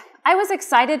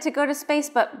excited to go to space,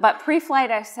 but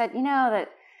pre-flight I said, that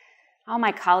all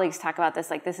my colleagues talk about this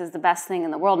like this is the best thing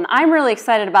in the world, and I'm really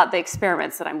excited about the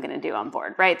experiments that I'm going to do on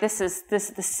board. Right? This is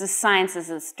science is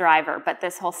its driver, but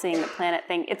this whole seeing the planet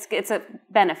thing, it's a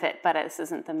benefit, but this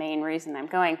isn't the main reason I'm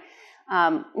going.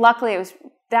 Luckily,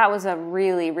 that was a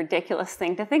really ridiculous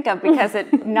thing to think of because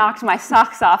it knocked my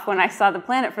socks off when I saw the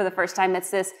planet for the first time.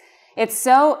 It's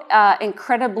so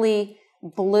incredibly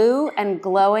blue and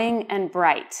glowing and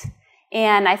bright.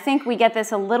 And I think we get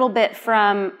this a little bit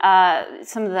from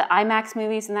some of the IMAX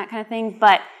movies and that kind of thing,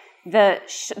 but the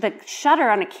shutter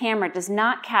on a camera does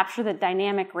not capture the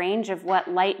dynamic range of what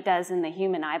light does in the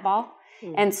human eyeball.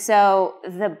 And so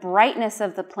the brightness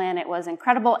of the planet was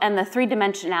incredible, and the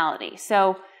three-dimensionality.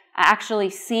 So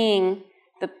actually seeing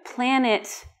the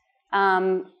planet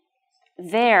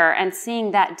there and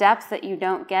seeing that depth that you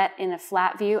don't get in a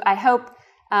flat view. I hope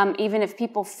even if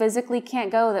people physically can't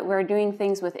go, that we're doing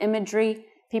things with imagery.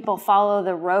 People follow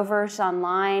the rovers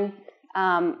online.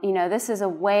 This is a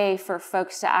way for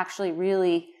folks to actually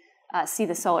really see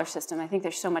the solar system. I think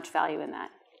there's so much value in that.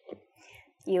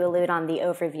 You allude on the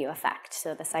overview effect,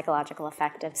 so the psychological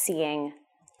effect of seeing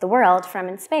the world from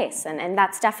in space. And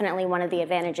that's definitely one of the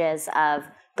advantages of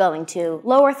going to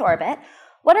low Earth orbit.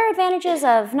 What are advantages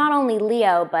of not only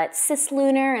LEO, but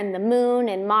cislunar and the moon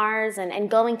and Mars and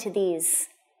going to these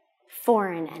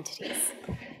foreign entities?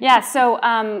 Yeah, so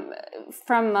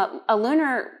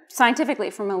scientifically,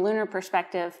 from a lunar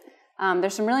perspective,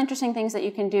 there's some really interesting things that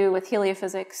you can do with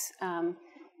heliophysics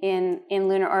in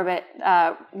lunar orbit.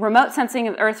 Remote sensing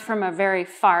of Earth from a very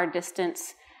far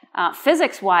distance.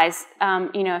 Physics-wise,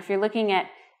 if you're looking at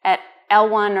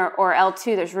L1 or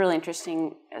L2, there's really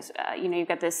interesting, you've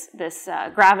got this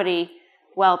gravity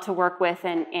well to work with,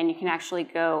 and you can actually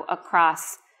go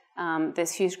across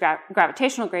this huge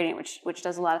gravitational gradient, which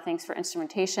does a lot of things for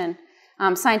instrumentation.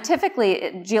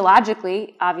 Scientifically,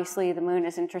 geologically, obviously the moon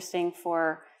is interesting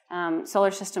for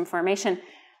solar system formation.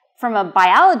 From a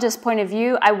biologist point of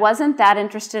view, I wasn't that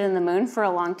interested in the moon for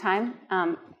a long time.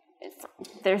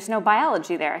 There's no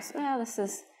biology there. I said, well,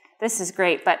 this is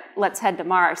great, but let's head to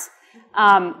Mars.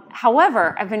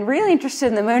 However, I've been really interested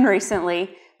in the moon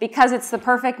recently because it's the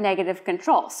perfect negative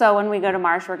control. So when we go to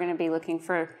Mars, we're going to be looking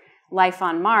for life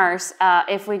on Mars.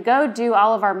 If we go do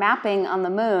all of our mapping on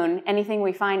the moon, anything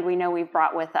we find, we know we've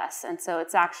brought with us. And so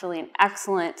it's actually an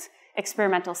excellent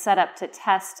experimental setup to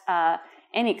test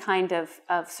any kind of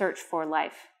search for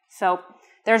life. So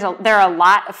there are a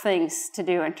lot of things to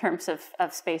do in terms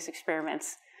of space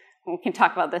experiments. We can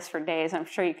talk about this for days. I'm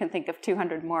sure you can think of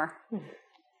 200 more.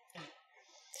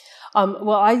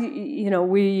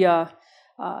 We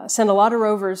send a lot of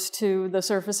rovers to the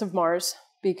surface of Mars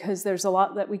because there's a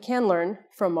lot that we can learn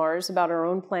from Mars about our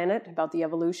own planet, about the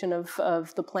evolution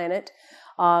of the planet.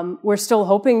 We're still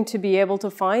hoping to be able to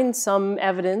find some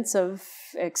evidence of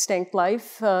extinct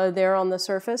life there on the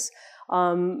surface.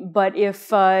 But if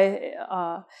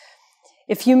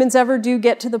humans ever do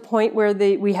get to the point where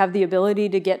we have the ability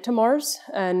to get to Mars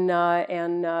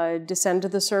and descend to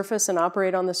the surface and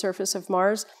operate on the surface of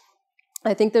Mars,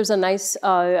 I think there's a nice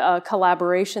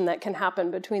collaboration that can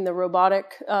happen between the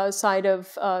robotic side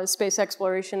of space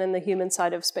exploration and the human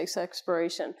side of space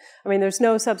exploration. I mean, there's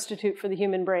no substitute for the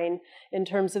human brain in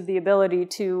terms of the ability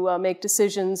to make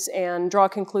decisions and draw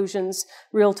conclusions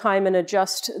real time and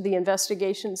adjust the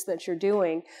investigations that you're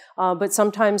doing. But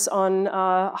sometimes on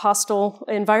hostile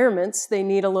environments, they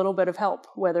need a little bit of help,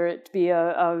 whether it be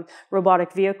a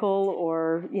robotic vehicle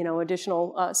or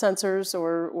additional sensors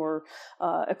or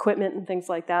equipment and things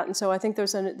like that. And so I think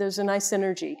there's a nice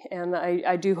synergy, and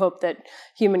I do hope that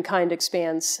humankind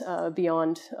expands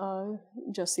beyond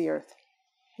just the Earth.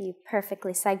 You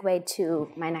perfectly segued to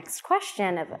my next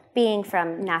question of being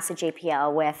from NASA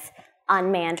JPL with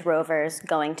unmanned rovers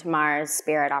going to Mars,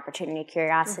 Spirit, Opportunity,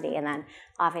 Curiosity, and then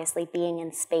obviously being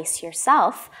in space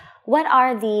yourself. What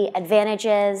are the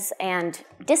advantages and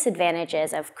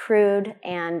disadvantages of crewed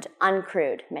and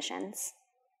uncrewed missions?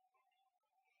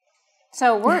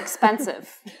 So we're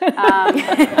expensive.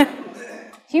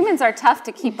 Humans are tough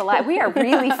to keep alive. We are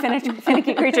really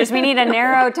finicky creatures. We need a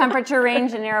narrow temperature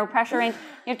range, a narrow pressure range.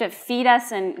 You have to feed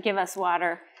us and give us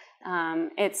water.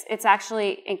 It's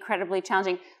actually incredibly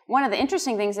challenging. One of the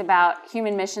interesting things about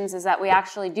human missions is that we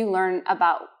actually do learn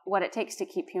about what it takes to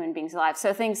keep human beings alive.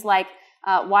 So things like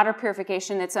water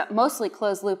purification. It's a mostly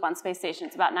closed loop on space station.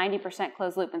 It's about 90%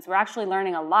 closed loop. And so we're actually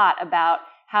learning a lot about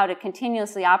how to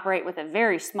continuously operate with a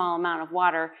very small amount of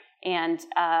water and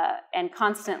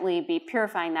constantly be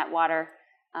purifying that water.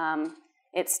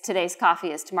 It's today's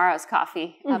coffee is tomorrow's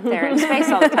coffee up there in space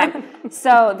all the time.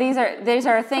 So these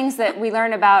are things that we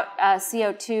learn about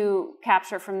CO2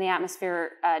 capture from the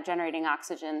atmosphere, generating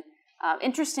oxygen.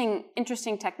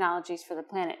 Interesting technologies for the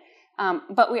planet.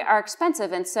 But we are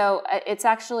expensive, and so it's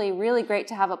actually really great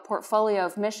to have a portfolio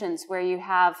of missions where you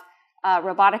have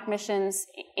robotic missions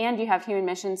and you have human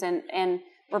missions, and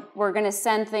we're going to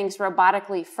send things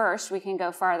robotically first. We can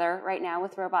go farther right now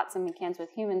with robots than we can with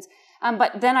humans.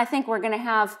 But then I think we're going to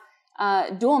have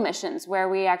dual missions where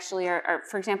we actually are,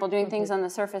 for example, doing things on the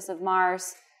surface of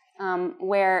Mars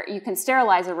where you can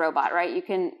sterilize a robot, right? You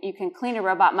can clean a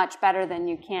robot much better than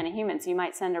you can a human. So you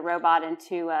might send a robot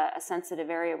into a sensitive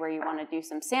area where you want to do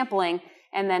some sampling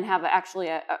and then have actually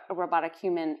a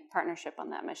robotic-human partnership on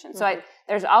that mission. So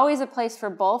there's always a place for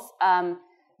both.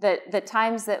 The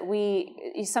times that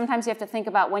sometimes you have to think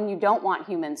about when you don't want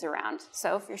humans around.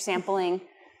 So if you're sampling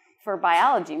for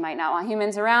biology, you might not want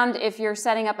humans around. If you're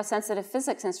setting up a sensitive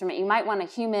physics instrument, you might want a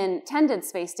human-tended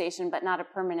space station, but not a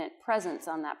permanent presence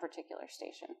on that particular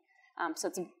station.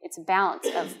 So it's a balance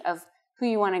of who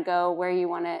you want to go, where you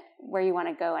want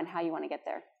to go, and how you want to get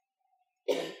there.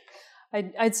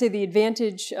 I'd say the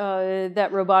advantage that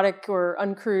robotic or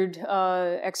uncrewed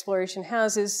exploration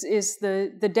has is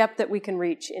the depth that we can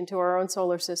reach into our own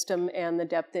solar system and the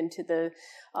depth into the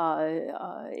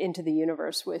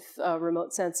universe with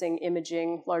remote sensing,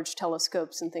 imaging, large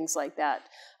telescopes, and things like that.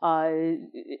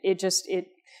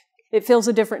 It fills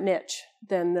a different niche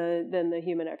than the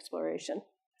human exploration.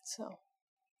 So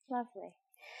lovely.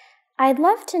 I'd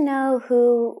love to know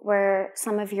who were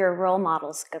some of your role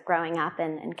models growing up.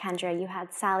 And Kendra, you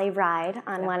had Sally Ride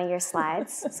on one of your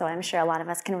slides, so I'm sure a lot of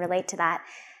us can relate to that.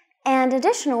 And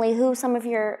additionally, who some of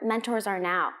your mentors are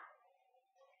now.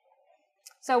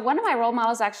 So one of my role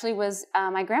models actually was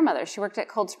my grandmother. She worked at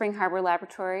Cold Spring Harbor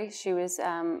Laboratory. She was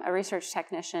a research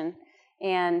technician.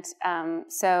 And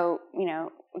so,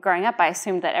 growing up, I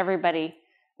assumed that everybody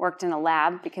worked in a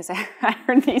lab because I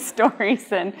heard these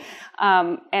stories, and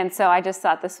so I just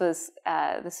thought this was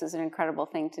an incredible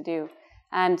thing to do.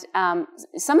 And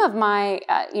some of my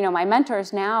my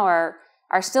mentors now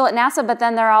are still at NASA, but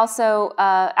then they're also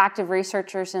active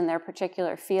researchers in their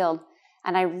particular field.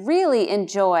 And I really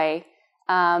enjoy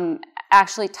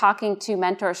actually talking to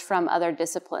mentors from other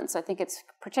disciplines. So I think it's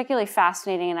particularly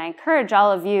fascinating, and I encourage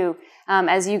all of you,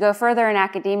 as you go further in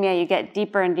academia, you get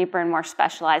deeper and deeper and more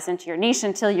specialized into your niche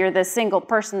until you're the single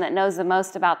person that knows the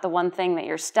most about the one thing that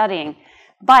you're studying.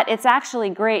 But it's actually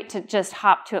great to just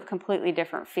hop to a completely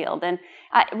different field. And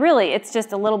really, it's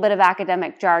just a little bit of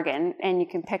academic jargon, and you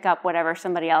can pick up whatever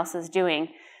somebody else is doing.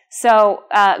 So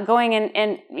going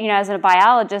in, as a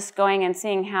biologist, going and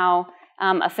seeing how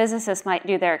a physicist might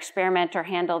do their experiment or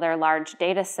handle their large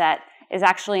data set is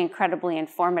actually incredibly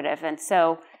informative. And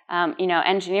so,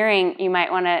 engineering, you might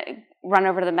want to run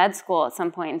over to the med school at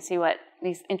some point and see what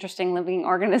these interesting living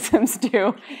organisms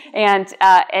do,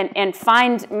 and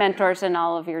find mentors in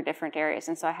all of your different areas.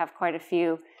 And so I have quite a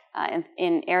few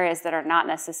in areas that are not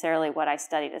necessarily what I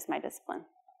studied as my discipline.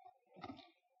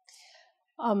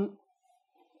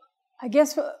 I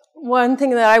guess one thing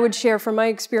that I would share from my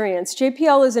experience,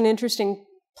 JPL is an interesting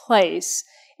place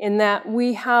in that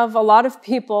we have a lot of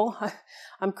people,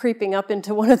 I'm creeping up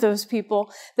into one of those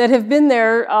people, that have been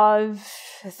there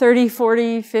 30,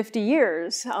 40, 50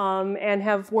 years and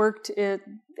have worked at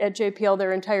JPL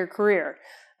their entire career.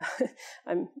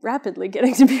 I'm rapidly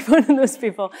getting to be one of those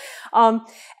people.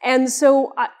 And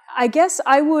so I guess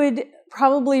I would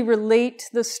probably relate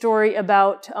the story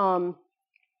about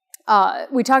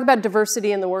we talk about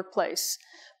diversity in the workplace,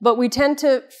 but we tend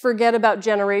to forget about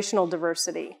generational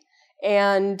diversity.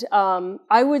 And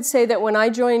I would say that when I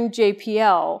joined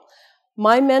JPL,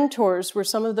 my mentors were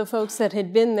some of the folks that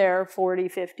had been there 40,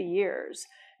 50 years.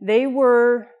 They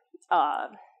were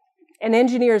an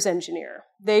engineer's engineer.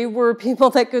 They were people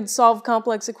that could solve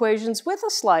complex equations with a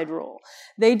slide rule.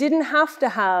 They didn't have to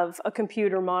have a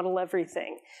computer model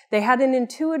everything. They had an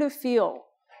intuitive feel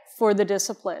for the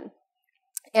discipline.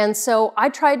 And so I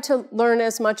tried to learn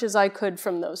as much as I could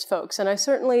from those folks, and I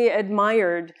certainly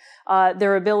admired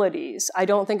their abilities. I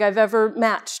don't think I've ever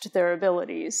matched their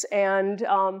abilities, and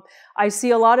I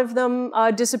see a lot of them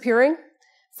disappearing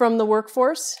from the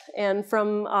workforce and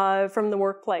from the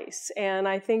workplace. And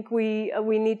I think we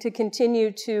need to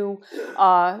continue to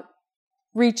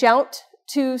reach out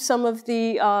to some of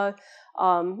the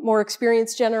more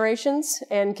experienced generations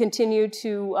and continue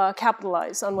to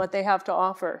capitalize on what they have to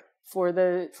offer for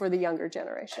the younger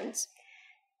generations.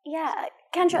 Yeah,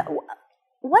 Kendra,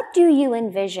 what do you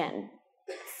envision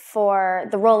for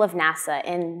the role of NASA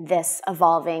in this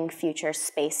evolving future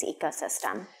space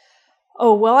ecosystem?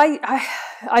 Oh, well,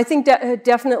 I think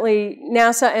definitely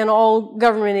NASA and all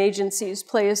government agencies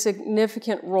play a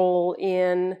significant role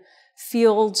in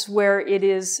fields where it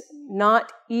is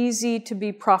not easy to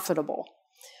be profitable.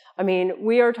 I mean,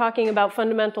 we are talking about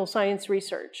fundamental science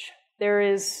research. There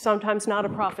is sometimes not a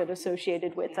profit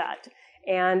associated with that.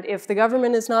 And if the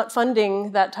government is not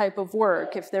funding that type of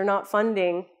work, if they're not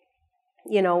funding,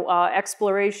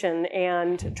 exploration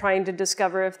and trying to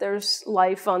discover if there's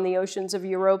life on the oceans of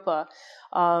Europa,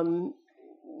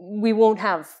 we won't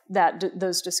have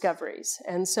those discoveries.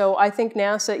 And so I think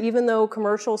NASA, even though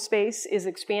commercial space is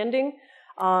expanding,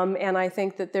 and I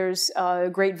think that there's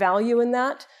great value in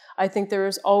that, I think there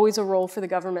is always a role for the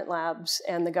government labs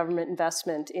and the government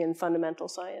investment in fundamental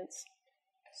science.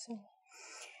 So.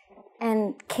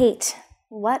 And Kate,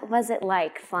 what was it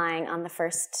like flying on the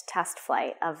first test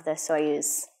flight of the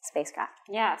Soyuz spacecraft?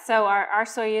 Yeah, so our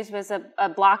Soyuz was a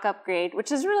block upgrade,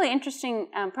 which is a really interesting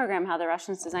program, how the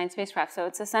Russians design spacecraft. So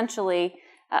it's essentially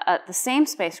the same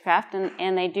spacecraft,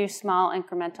 and they do small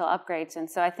incremental upgrades. And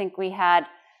so I think we had,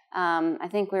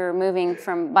 we were moving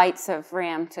from bytes of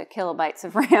RAM to kilobytes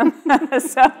of RAM.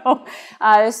 So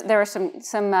there were some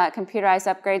computerized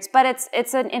upgrades, but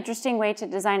it's an interesting way to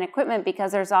design equipment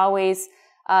because there's always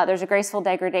there's a graceful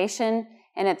degradation,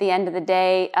 and at the end of the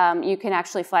day, you can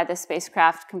actually fly this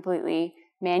spacecraft completely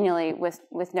manually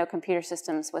with no computer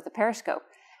systems with a periscope.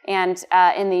 And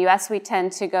in the U.S., we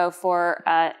tend to go for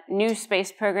a new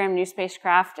space program, new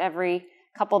spacecraft every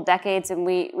couple decades, and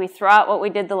we throw out what we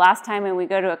did the last time and we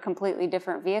go to a completely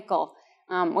different vehicle,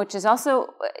 which is also,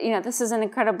 this is an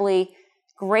incredibly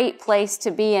great place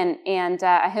to be in, and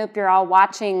I hope you're all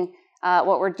watching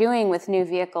what we're doing with new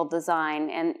vehicle design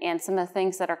and some of the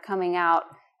things that are coming out.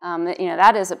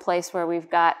 That is a place where we've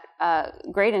got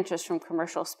great interest from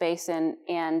commercial space,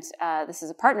 and this is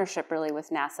a partnership really with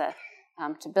NASA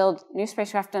to build new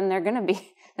spacecraft, and they're going to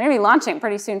be launching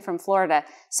pretty soon from Florida.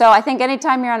 So I think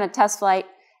anytime you're on a test flight,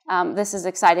 this is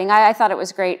exciting. I thought it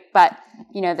was great, but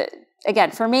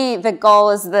again, for me, the goal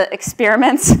is the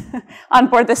experiments on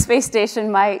board the space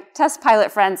station. My test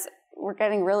pilot friends were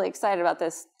getting really excited about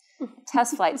this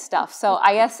test flight stuff. So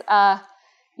I guess,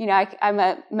 I'm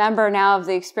a member now of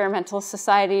the Experimental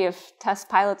Society of Test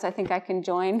Pilots. I think I can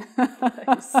join.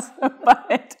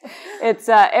 But it's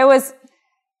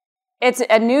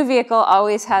a new vehicle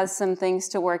always has some things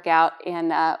to work out,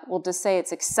 and we'll just say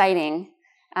it's exciting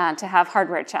to have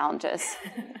hardware challenges.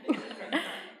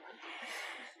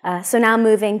 So now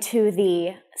moving to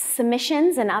the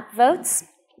submissions and upvotes.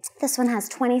 This one has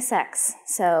 26.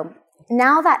 So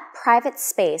now that private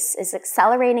space is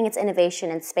accelerating its innovation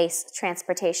in space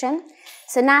transportation,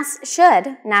 so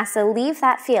NASA leave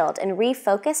that field and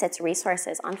refocus its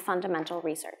resources on fundamental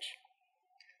research?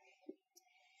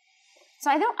 So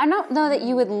I don't know that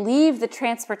you would leave the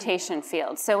transportation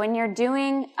field. So when you're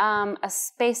doing a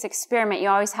space experiment, you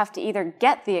always have to either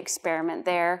get the experiment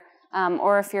there,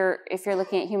 or if you're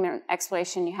looking at human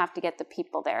exploration, you have to get the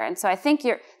people there. And so I think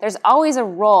there's always a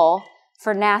role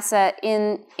for NASA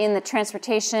in the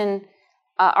transportation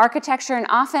architecture, and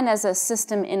often as a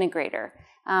system integrator.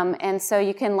 And so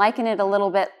you can liken it a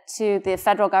little bit to the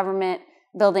federal government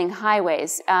building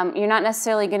highways. You're not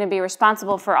necessarily going to be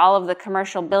responsible for all of the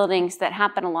commercial buildings that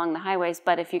happen along the highways,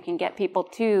 but if you can get people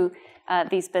to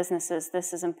these businesses,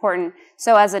 this is important.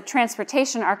 So as a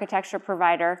transportation architecture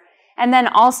provider, and then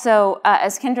also,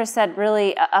 as Kendra said,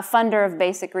 really a funder of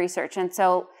basic research. And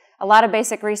so a lot of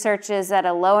basic research is at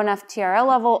a low enough TRL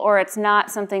level, or it's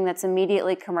not something that's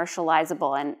immediately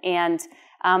commercializable. And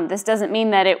this doesn't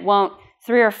mean that it won't,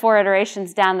 3 or 4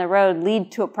 iterations down the road,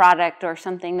 lead to a product or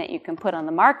something that you can put on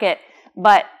the market.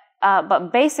 But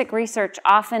basic research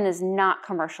often is not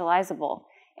commercializable.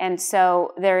 And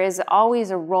so there is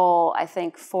always a role, I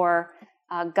think, for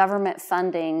government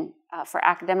funding for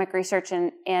academic research.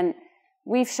 And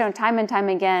we've shown time and time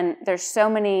again, there's so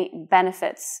many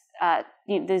benefits.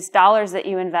 These dollars that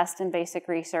you invest in basic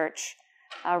research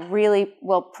really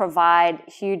will provide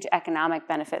huge economic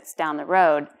benefits down the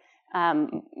road.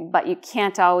 But you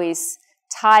can't always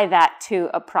tie that to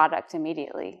a product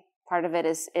immediately. Part of it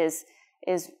is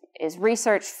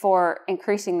research for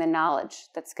increasing the knowledge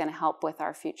that's going to help with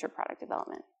our future product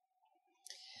development.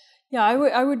 Yeah,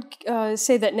 I would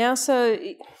say that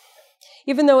NASA,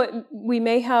 even though we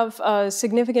may have a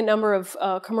significant number of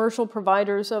commercial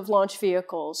providers of launch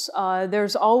vehicles,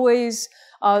 there's always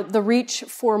the reach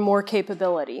for more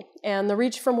capability. And the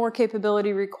reach for more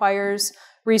capability requires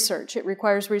research. It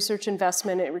requires research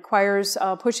investment. It requires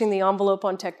pushing the envelope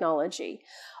on technology.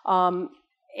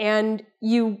 And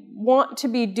you want to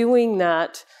be doing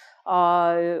that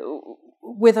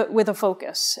with a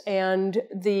focus. And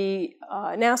the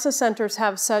NASA centers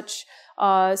have such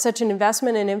an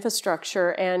investment in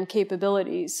infrastructure and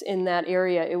capabilities in that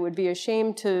area. It would be a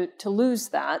shame to lose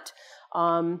that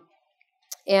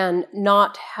and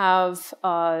not have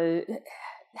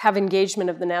engagement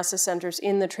of the NASA centers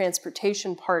in the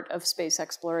transportation part of space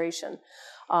exploration.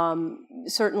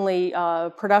 Certainly,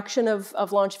 production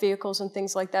of launch vehicles and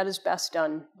things like that is best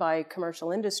done by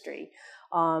commercial industry.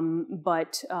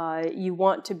 But you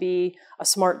want to be a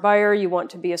smart buyer, you want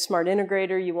to be a smart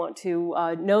integrator, you want to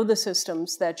know the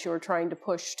systems that you're trying to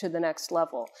push to the next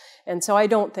level. And so I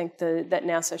don't think that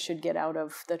NASA should get out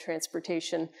of the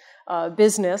transportation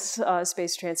business,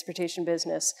 space transportation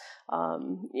business,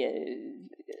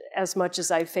 as much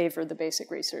as I favor the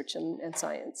basic research and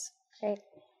science. Great.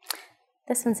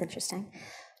 This one's interesting.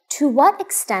 To what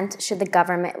extent should the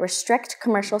government restrict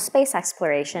commercial space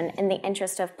exploration in the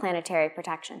interest of planetary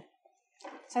protection?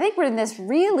 So I think we're in this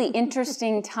really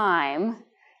interesting time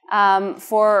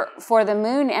for the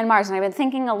moon and Mars, and I've been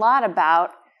thinking a lot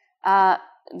about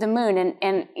the moon.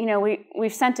 And you know,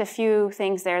 we've sent a few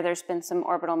things there. There's been some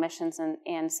orbital missions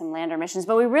and some lander missions,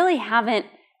 but we really haven't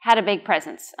had a big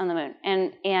presence on the moon.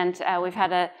 And we've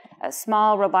had a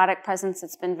small robotic presence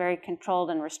that's been very controlled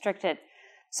and restricted.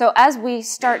 So as we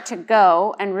start to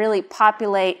go and really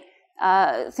populate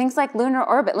things like lunar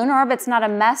orbit's not a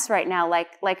mess right now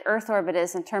like Earth orbit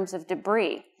is in terms of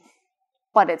debris,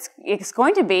 but it's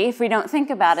going to be if we don't think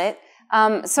about it.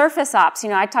 Surface ops, you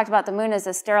know, I talked about the moon as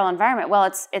a sterile environment. Well,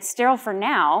 it's sterile for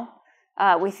now,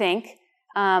 we think,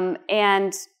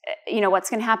 and you know what's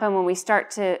going to happen when we start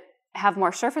to have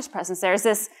more surface presence there. Is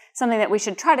this something that we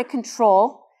should try to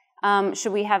control?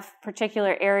 Should we have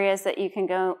particular areas that you can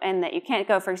go and that you can't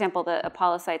go? For example, the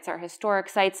Apollo sites are historic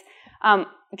sites.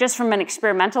 Just from an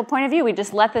experimental point of view, we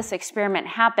just let this experiment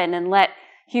happen and let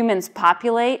humans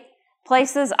populate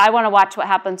places. I want to watch what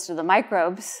happens to the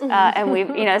microbes. And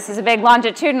you know, this is a big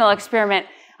longitudinal experiment,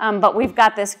 but we've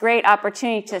got this great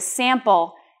opportunity to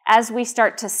sample as we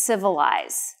start to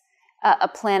civilize a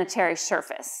planetary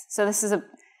surface. So this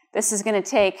is going to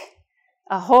take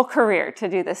a whole career to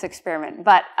do this experiment,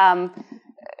 but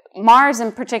Mars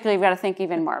in particular, you've got to think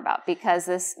even more about, because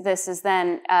this is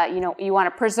then, you know, you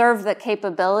want to preserve the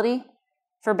capability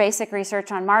for basic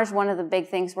research on Mars. One of the big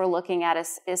things we're looking at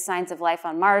is signs of life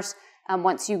on Mars.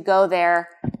 Once you go there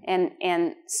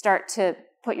and start to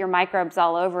put your microbes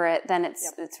all over it, then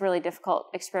it's really difficult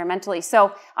experimentally.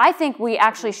 So I think we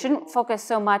actually shouldn't focus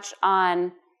so much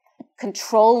on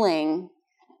controlling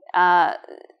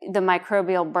the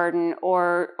microbial burden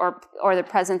or the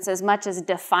presence as much as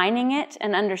defining it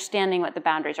and understanding what the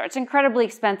boundaries are. It's incredibly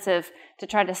expensive to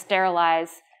try to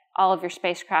sterilize all of your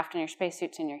spacecraft and your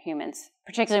spacesuits and your humans.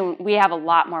 Particularly when we have a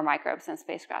lot more microbes than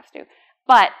spacecrafts do.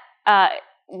 But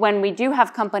when we do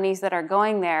have companies that are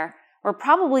going there, we're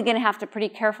probably going to have to pretty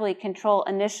carefully control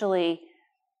initially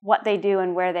what they do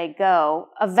and where they go.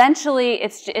 Eventually,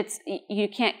 you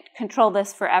can't control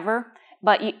this forever.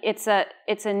 But it's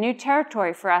a new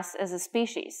territory for us as a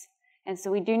species. And so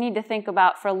we do need to think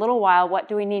about, for a little while, what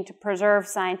do we need to preserve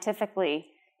scientifically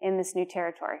in this new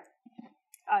territory?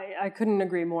 I couldn't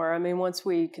agree more. I mean, once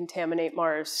we contaminate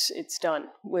Mars, it's done.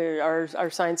 Our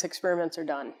science experiments are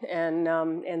done.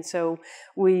 And so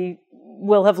we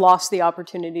will have lost the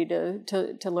opportunity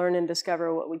to learn and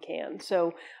discover what we can.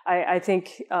 So I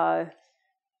think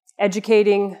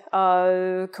educating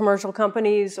commercial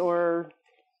companies or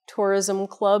tourism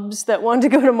clubs that want to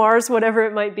go to Mars, whatever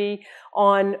it might be,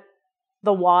 on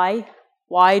the why.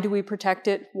 Why do we protect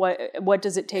it? What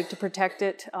does it take to protect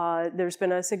it? There's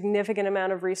been a significant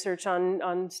amount of research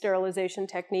on sterilization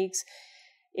techniques.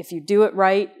 If you do it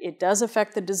right, it does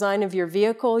affect the design of your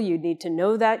vehicle. You need to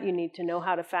know that. You need to know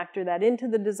how to factor that into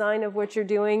the design of what you're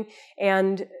doing.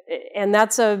 And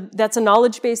that's a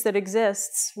knowledge base that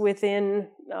exists within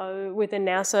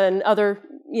NASA and other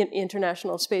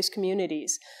international space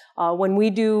communities. When we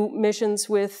do missions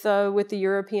with the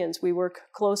Europeans, we work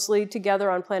closely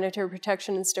together on planetary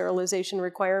protection and sterilization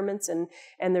requirements, and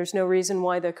there's no reason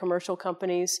why the commercial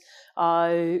companies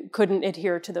couldn't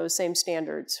adhere to those same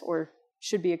standards, or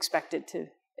should be expected to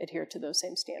adhere to those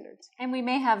same standards. And we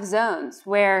may have zones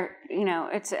where, you know,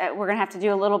 we're going to have to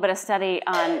do a little bit of study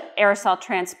on aerosol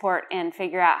transport and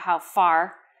figure out how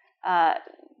far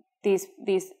these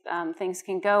things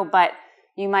can go. But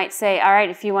you might say, all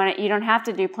right, if you want it, you don't have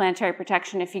to do planetary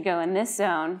protection if you go in this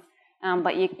zone,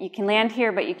 but you can land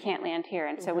here, but you can't land here.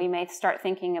 And so we may start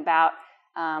thinking about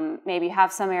Maybe you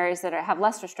have some areas that have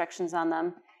less restrictions on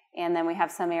them, and then we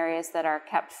have some areas that are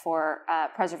kept for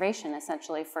preservation,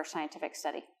 essentially, for scientific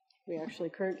study. We actually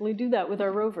currently do that with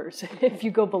our rovers. If you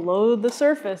go below the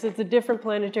surface, it's a different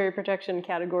planetary protection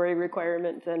category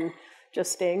requirement than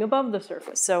just staying above the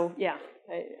surface. So yeah,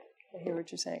 I hear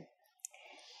what you're saying.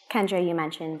 Kendra, you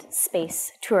mentioned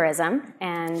space tourism,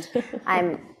 and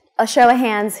I'm a show of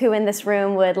hands who in this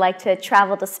room would like to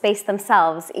travel to space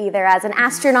themselves, either as an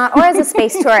astronaut or as a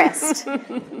space tourist.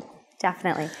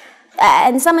 Definitely.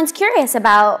 And someone's curious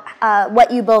about what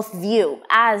you both view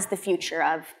as the future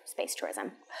of space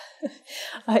tourism.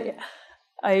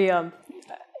 I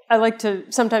like to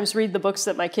sometimes read the books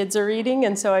that my kids are reading,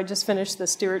 and so I just finished the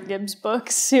Stuart Gibbs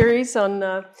book series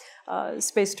on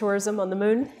space tourism on the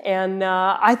moon, and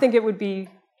I think it would be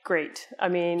great. I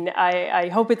mean, I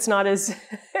hope it's not as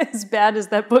bad as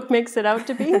that book makes it out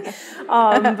to be,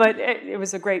 but it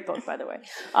was a great book, by the way,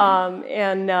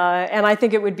 and I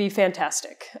think it would be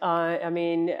fantastic. I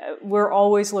mean, we're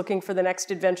always looking for the next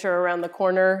adventure around the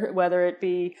corner, whether it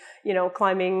be, you know,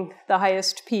 climbing the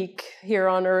highest peak here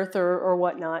on Earth or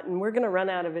whatnot, and we're going to run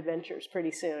out of adventures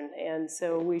pretty soon, and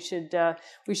so we should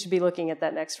be looking at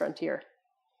that next frontier.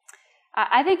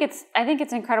 I think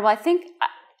it's incredible. I think,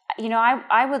 you know,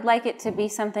 I would like it to be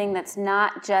something that's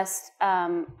not just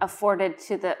afforded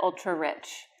to the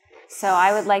ultra-rich. So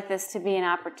I would like this to be an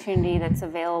opportunity that's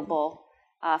available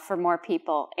for more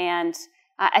people. And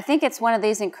I think it's one of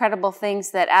these incredible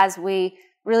things that as we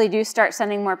really do start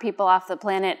sending more people off the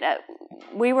planet,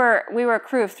 we were a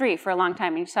crew of 3 for a long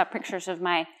time. You saw pictures of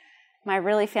my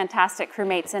really fantastic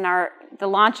crewmates, and the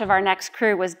launch of our next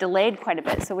crew was delayed quite a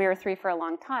bit, so we were 3 for a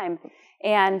long time.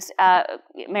 And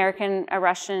American, a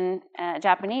Russian,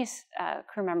 Japanese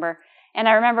crew member. And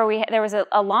I remember there was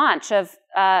a launch of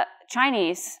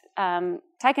Chinese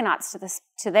taikonauts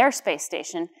to their space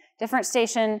station. Different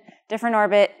station, different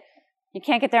orbit. You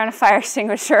can't get there on a fire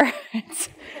extinguisher.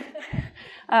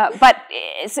 But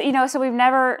you know, so we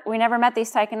never met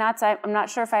these taikonauts. I'm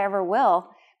not sure if I ever will.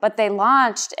 But they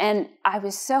launched, and I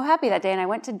was so happy that day. And I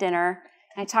went to dinner.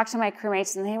 And I talked to my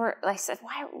crewmates, and I said,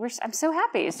 I'm so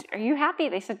happy. Are you happy?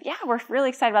 They said, yeah, we're really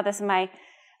excited about this. And my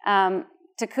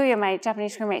Takuya, my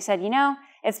Japanese crewmate, said, you know,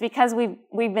 it's because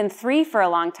we've been 3 for a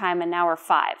long time, and now we're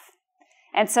 5.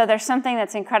 And so there's something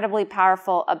that's incredibly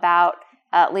powerful about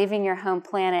leaving your home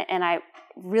planet, and I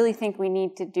really think we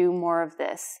need to do more of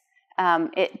this.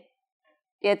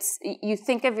 You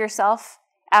think of yourself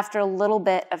after a little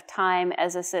bit of time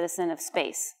as a citizen of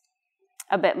space,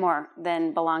 a bit more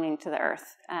than belonging to the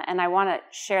Earth. And I want to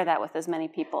share that with as many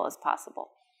people as possible.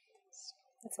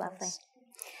 That's lovely.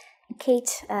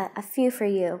 Kate, a few for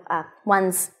you.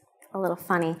 One's a little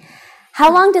funny.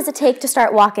 How long does it take to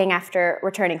start walking after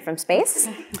returning from space?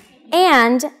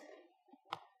 And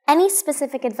any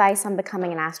specific advice on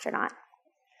becoming an astronaut?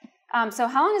 So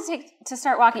how long does it take to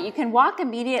start walking? You can walk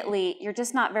immediately, you're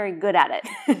just not very good at it.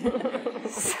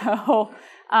 So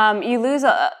you lose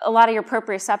a lot of your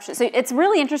proprioception. So it's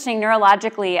really interesting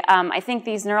neurologically. I think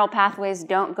these neural pathways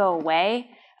don't go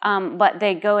away, but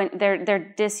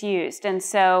they're disused. And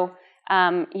so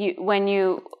when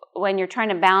you're trying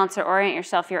to balance or orient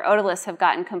yourself, your otoliths have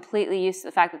gotten completely used to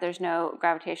the fact that there's no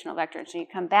gravitational vector. And so you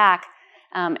come back,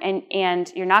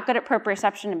 and you're not good at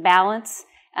proprioception and balance.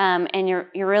 And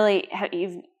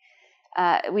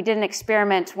we did an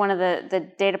experiment. One of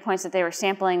the data points that they were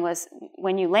sampling was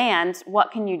when you land,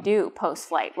 what can you do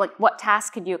post-flight? Like, what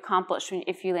task could you accomplish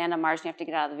if you land on Mars and you have to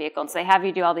get out of the vehicle? And so they have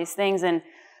you do all these things, and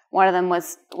one of them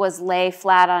was lay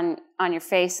flat on your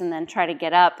face and then try to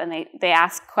get up. And they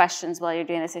ask questions while you're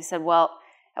doing this. They said, well,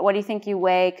 what do you think you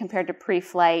weigh compared to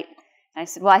pre-flight? And I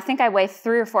said, well, I think I weigh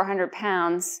 300 or 400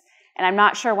 pounds. And I'm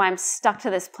not sure why I'm stuck to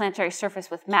this planetary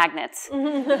surface with magnets,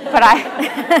 but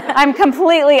I'm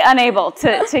completely unable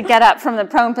to get up from the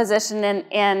prone position,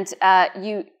 and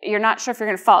you're not sure if you're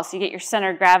going to fall, so you get your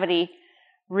center of gravity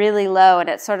really low, and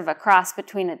it's sort of a cross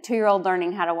between a 2-year-old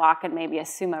learning how to walk and maybe a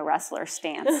sumo wrestler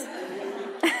stance.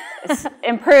 It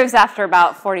improves after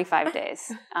about 45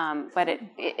 days, but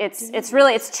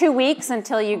it's 2 weeks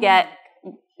until you get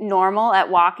normal at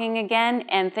walking again,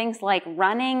 and things like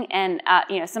running and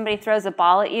somebody throws a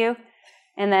ball at you,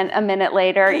 and then a minute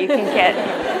later you can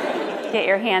get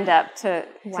your hand up to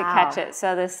catch it.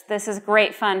 So this is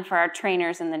great fun for our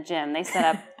trainers in the gym. They set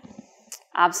up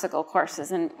obstacle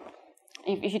courses, and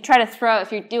if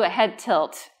you do a head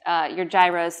tilt, your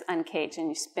gyro's uncaged and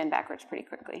you spin backwards pretty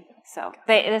quickly. So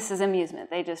this is amusement.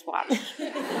 They just watch.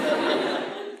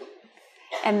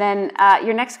 And then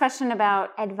your next question about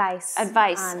advice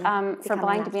for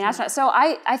applying to be an astronaut. So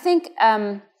I think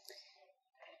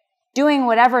doing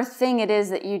whatever thing it is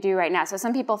that you do right now. So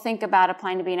some people think about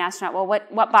applying to be an astronaut. Well,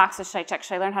 what boxes should I check?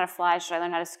 Should I learn how to fly? Should I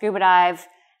learn how to scuba dive?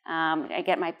 I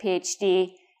get my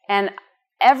PhD. And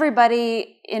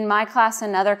everybody in my class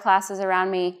and other classes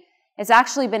around me, it's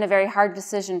actually been a very hard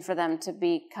decision for them to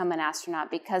become an astronaut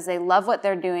because they love what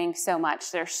they're doing so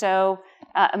much. They're so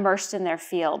immersed in their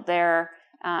field. They're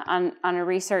on a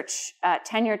research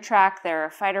tenure track. They're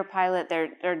a fighter pilot.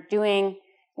 They're doing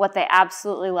what they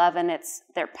absolutely love, and it's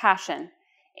their passion.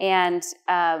 And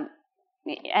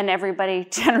everybody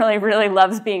generally really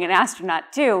loves being an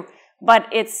astronaut too. But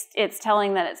it's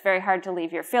telling that it's very hard to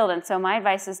leave your field. And so my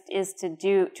advice is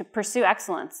to pursue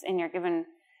excellence in your given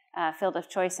field of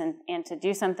choice, and to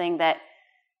do something that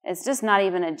is just not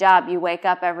even a job. You wake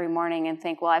up every morning and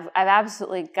think, well, I've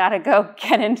absolutely got to go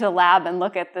get into lab and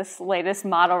look at this latest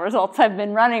model results I've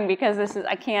been running, because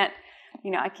I can't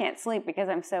sleep because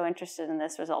I'm so interested in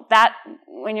this result. That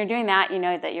when you're doing that, you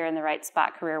know that you're in the right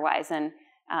spot career-wise, and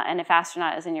if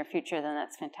astronaut is in your future, then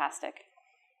that's fantastic.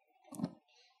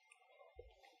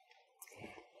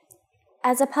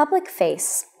 As a public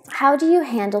face, how do you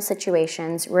handle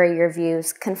situations where your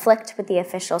views conflict with the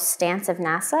official stance of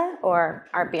NASA or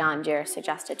are beyond your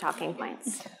suggested talking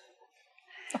points?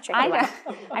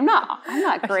 I'm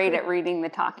not great at reading the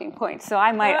talking points, so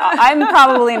I'm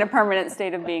probably in a permanent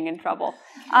state of being in trouble.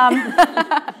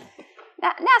 NASA's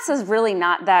really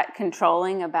not that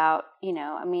controlling about,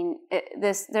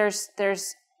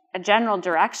 there's a general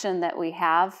direction that we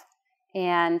have,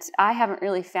 and I haven't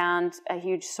really found a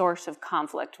huge source of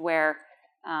conflict where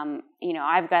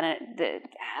I've got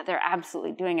they're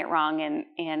absolutely doing it wrong,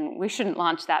 and we shouldn't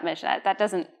launch that mission. That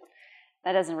doesn't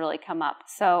really come up.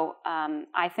 So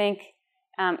I think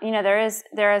there is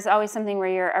always something where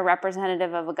you're a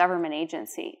representative of a government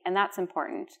agency, and that's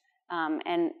important.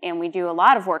 And we do a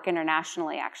lot of work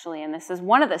internationally, actually, and this is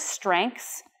one of the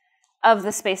strengths of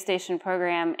the space station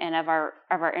program and of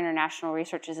our international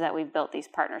research, is that we've built these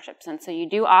partnerships. And so you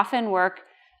do often work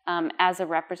as a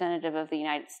representative of the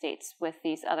United States with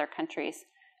these other countries.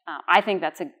 I think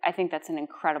that's an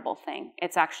incredible thing.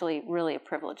 It's actually really a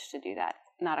privilege to do that,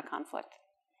 not a conflict.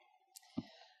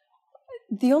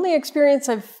 The only experience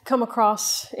I've come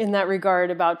across in that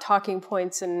regard about talking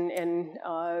points and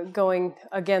going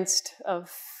against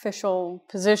official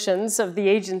positions of the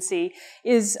agency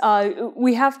is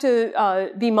we have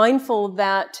to be mindful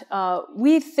that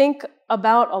we think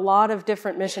about a lot of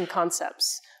different mission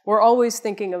concepts. We're always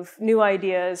thinking of new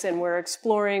ideas, and we're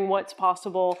exploring what's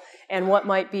possible and what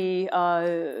might be,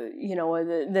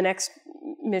 the next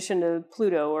mission to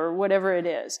Pluto or whatever it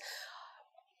is.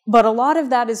 But a lot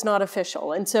of that is not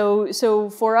official. And so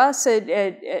for us,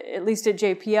 at least at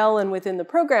JPL and within the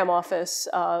program office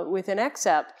within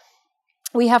EXEP,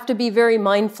 we have to be very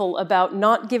mindful about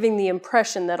not giving the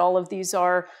impression that all of these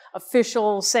are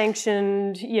official,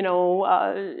 sanctioned,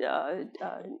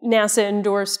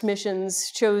 NASA-endorsed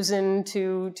missions chosen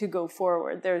to go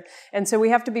forward. And so we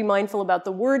have to be mindful about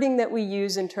the wording that we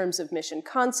use in terms of mission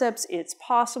concepts. It's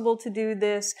possible to do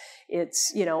this.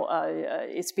 It's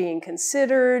being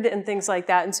considered and things like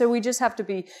that. And so we just have to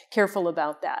be careful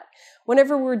about that.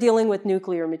 Whenever we're dealing with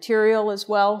nuclear material as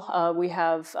well, we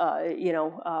have,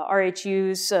 RHUs,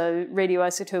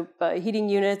 radioisotope heating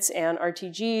units, and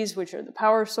RTGs, which are the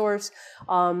power source.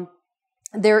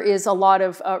 There is a lot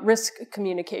of risk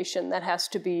communication that has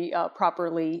to be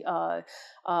properly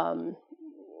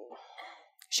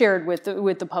shared with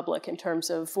the public in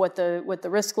terms of what the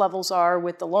risk levels are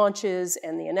with the launches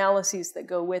and the analyses that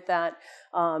go with that.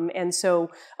 And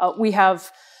so we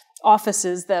have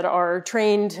offices that are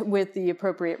trained with the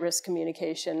appropriate risk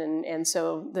communication, and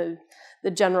so the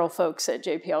general folks at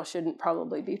JPL shouldn't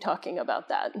probably be talking about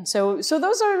that. And so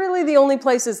those are really the only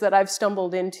places that I've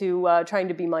stumbled into trying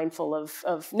to be mindful of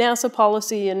NASA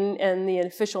policy and the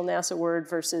official NASA word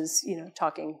versus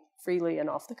talking freely and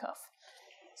off the cuff.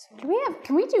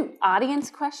 Can we do audience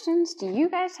questions? Do you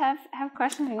guys have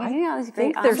questions? I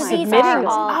think they're submitting them.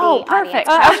 Oh, perfect.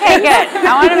 Okay, good.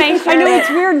 I want to make sure. I know it's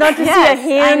weird not to see a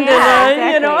hand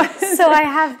exactly. So I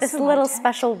have this little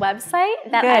special website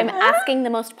that I'm asking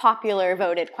the most popular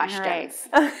voted questions.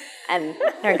 Right. And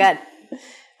they're good.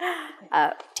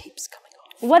 Tape's coming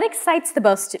off. What excites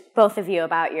both of you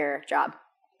about your job?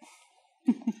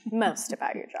 Most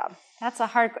about your job? That's a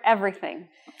hard everything.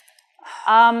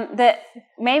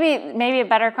 Maybe a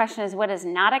better question is, what is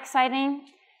not exciting?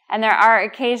 And there are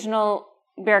occasional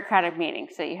bureaucratic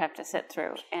meetings that you have to sit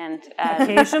through. And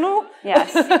occasional?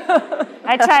 Yes.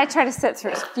 I try to sit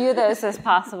through as few of those as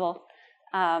possible.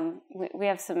 We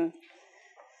have a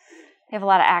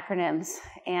lot of acronyms,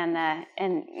 and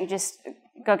you just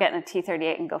go get in a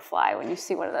T-38 and go fly when you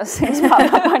see one of those things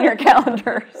pop up on your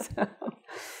calendar. So.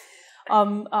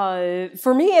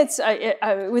 For me, it's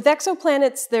with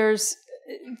exoplanets.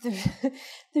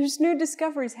 There's new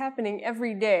discoveries happening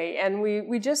every day, and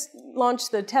we just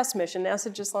launched the test mission.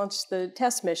 NASA just launched the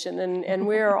test mission, and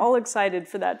we are all excited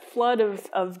for that flood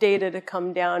of data to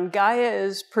come down. Gaia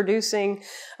is producing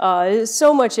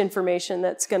so much information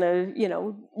that's going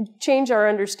to, change our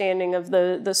understanding of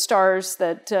the stars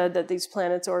that these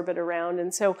planets orbit around.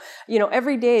 And so,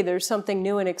 every day there's something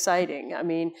new and exciting. I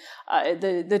mean,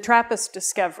 the TRAPPIST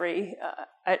discovery.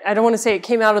 I don't want to say it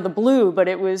came out of the blue, but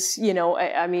it was,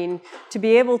 I mean, to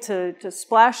be able to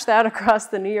splash that across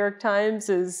the New York Times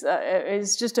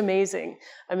is just amazing.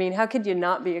 I mean, how could you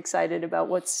not be excited about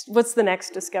what's the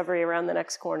next discovery around the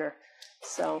next corner?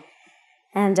 So.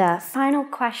 And final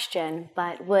question,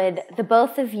 but would the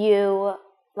both of you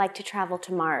like to travel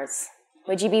to Mars?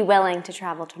 Would you be willing to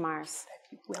travel to Mars?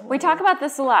 We talk about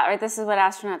this a lot, right? This is what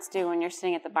astronauts do when you're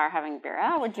sitting at the bar having beer.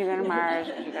 Oh, would you go to Mars?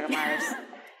 Would you go to Mars?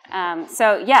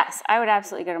 So yes, I would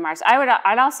absolutely go to Mars.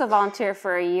 I'd also volunteer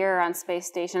for a year on space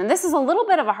station. And this is a little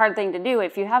bit of a hard thing to do.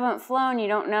 If you haven't flown, you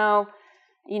don't know,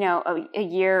 a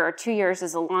year or 2 years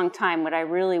is a long time. Would I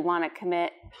really want to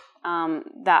commit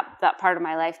that part of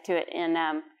my life to it? And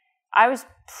I was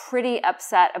pretty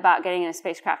upset about getting in a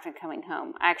spacecraft and coming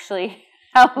home. I actually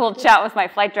had a little chat with my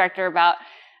flight director about,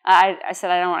 I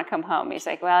said, I don't want to come home. He's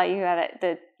like, well, you got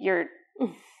it.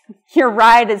 Your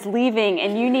ride is leaving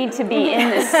and you need to be in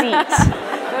the seat.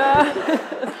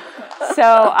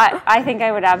 So I think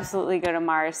I would absolutely go to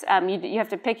Mars. You have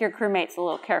to pick your crewmates a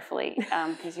little carefully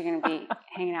because you're going to be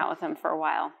hanging out with them for a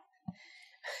while.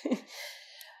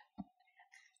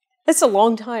 It's a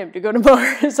long time to go to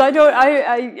Mars. I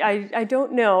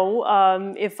don't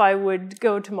know if I would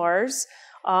go to Mars.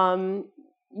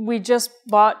 We just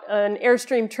bought an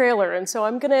Airstream trailer, and so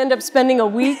I'm going to end up spending a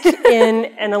week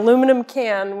in an aluminum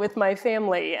can with my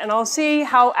family, and I'll see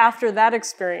how after that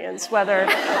experience, whether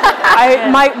I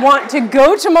might want to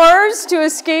go to Mars to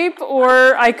escape,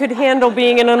 or I could handle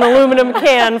being in an aluminum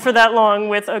can for that long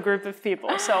with a group of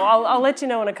people. So I'll let you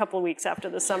know in a couple of weeks after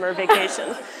the summer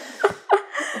vacation.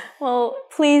 Well,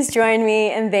 please join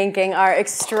me in thanking our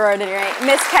extraordinary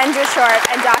Miss Kendra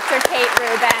Short and Dr. Kate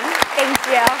Rubin. Thank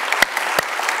you.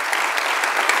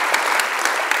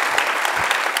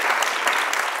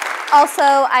 Also,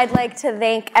 I'd like to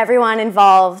thank everyone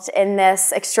involved in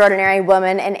this Extraordinary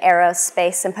Woman in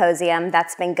Aerospace Symposium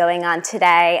that's been going on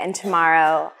today and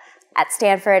tomorrow at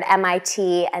Stanford,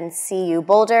 MIT, and CU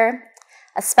Boulder.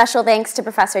 A special thanks to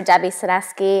Professor Debbie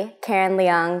Sineski, Karen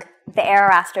Leung, the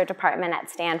Aero Astro Department at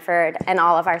Stanford, and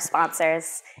all of our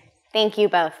sponsors. Thank you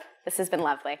both. This has been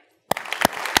lovely.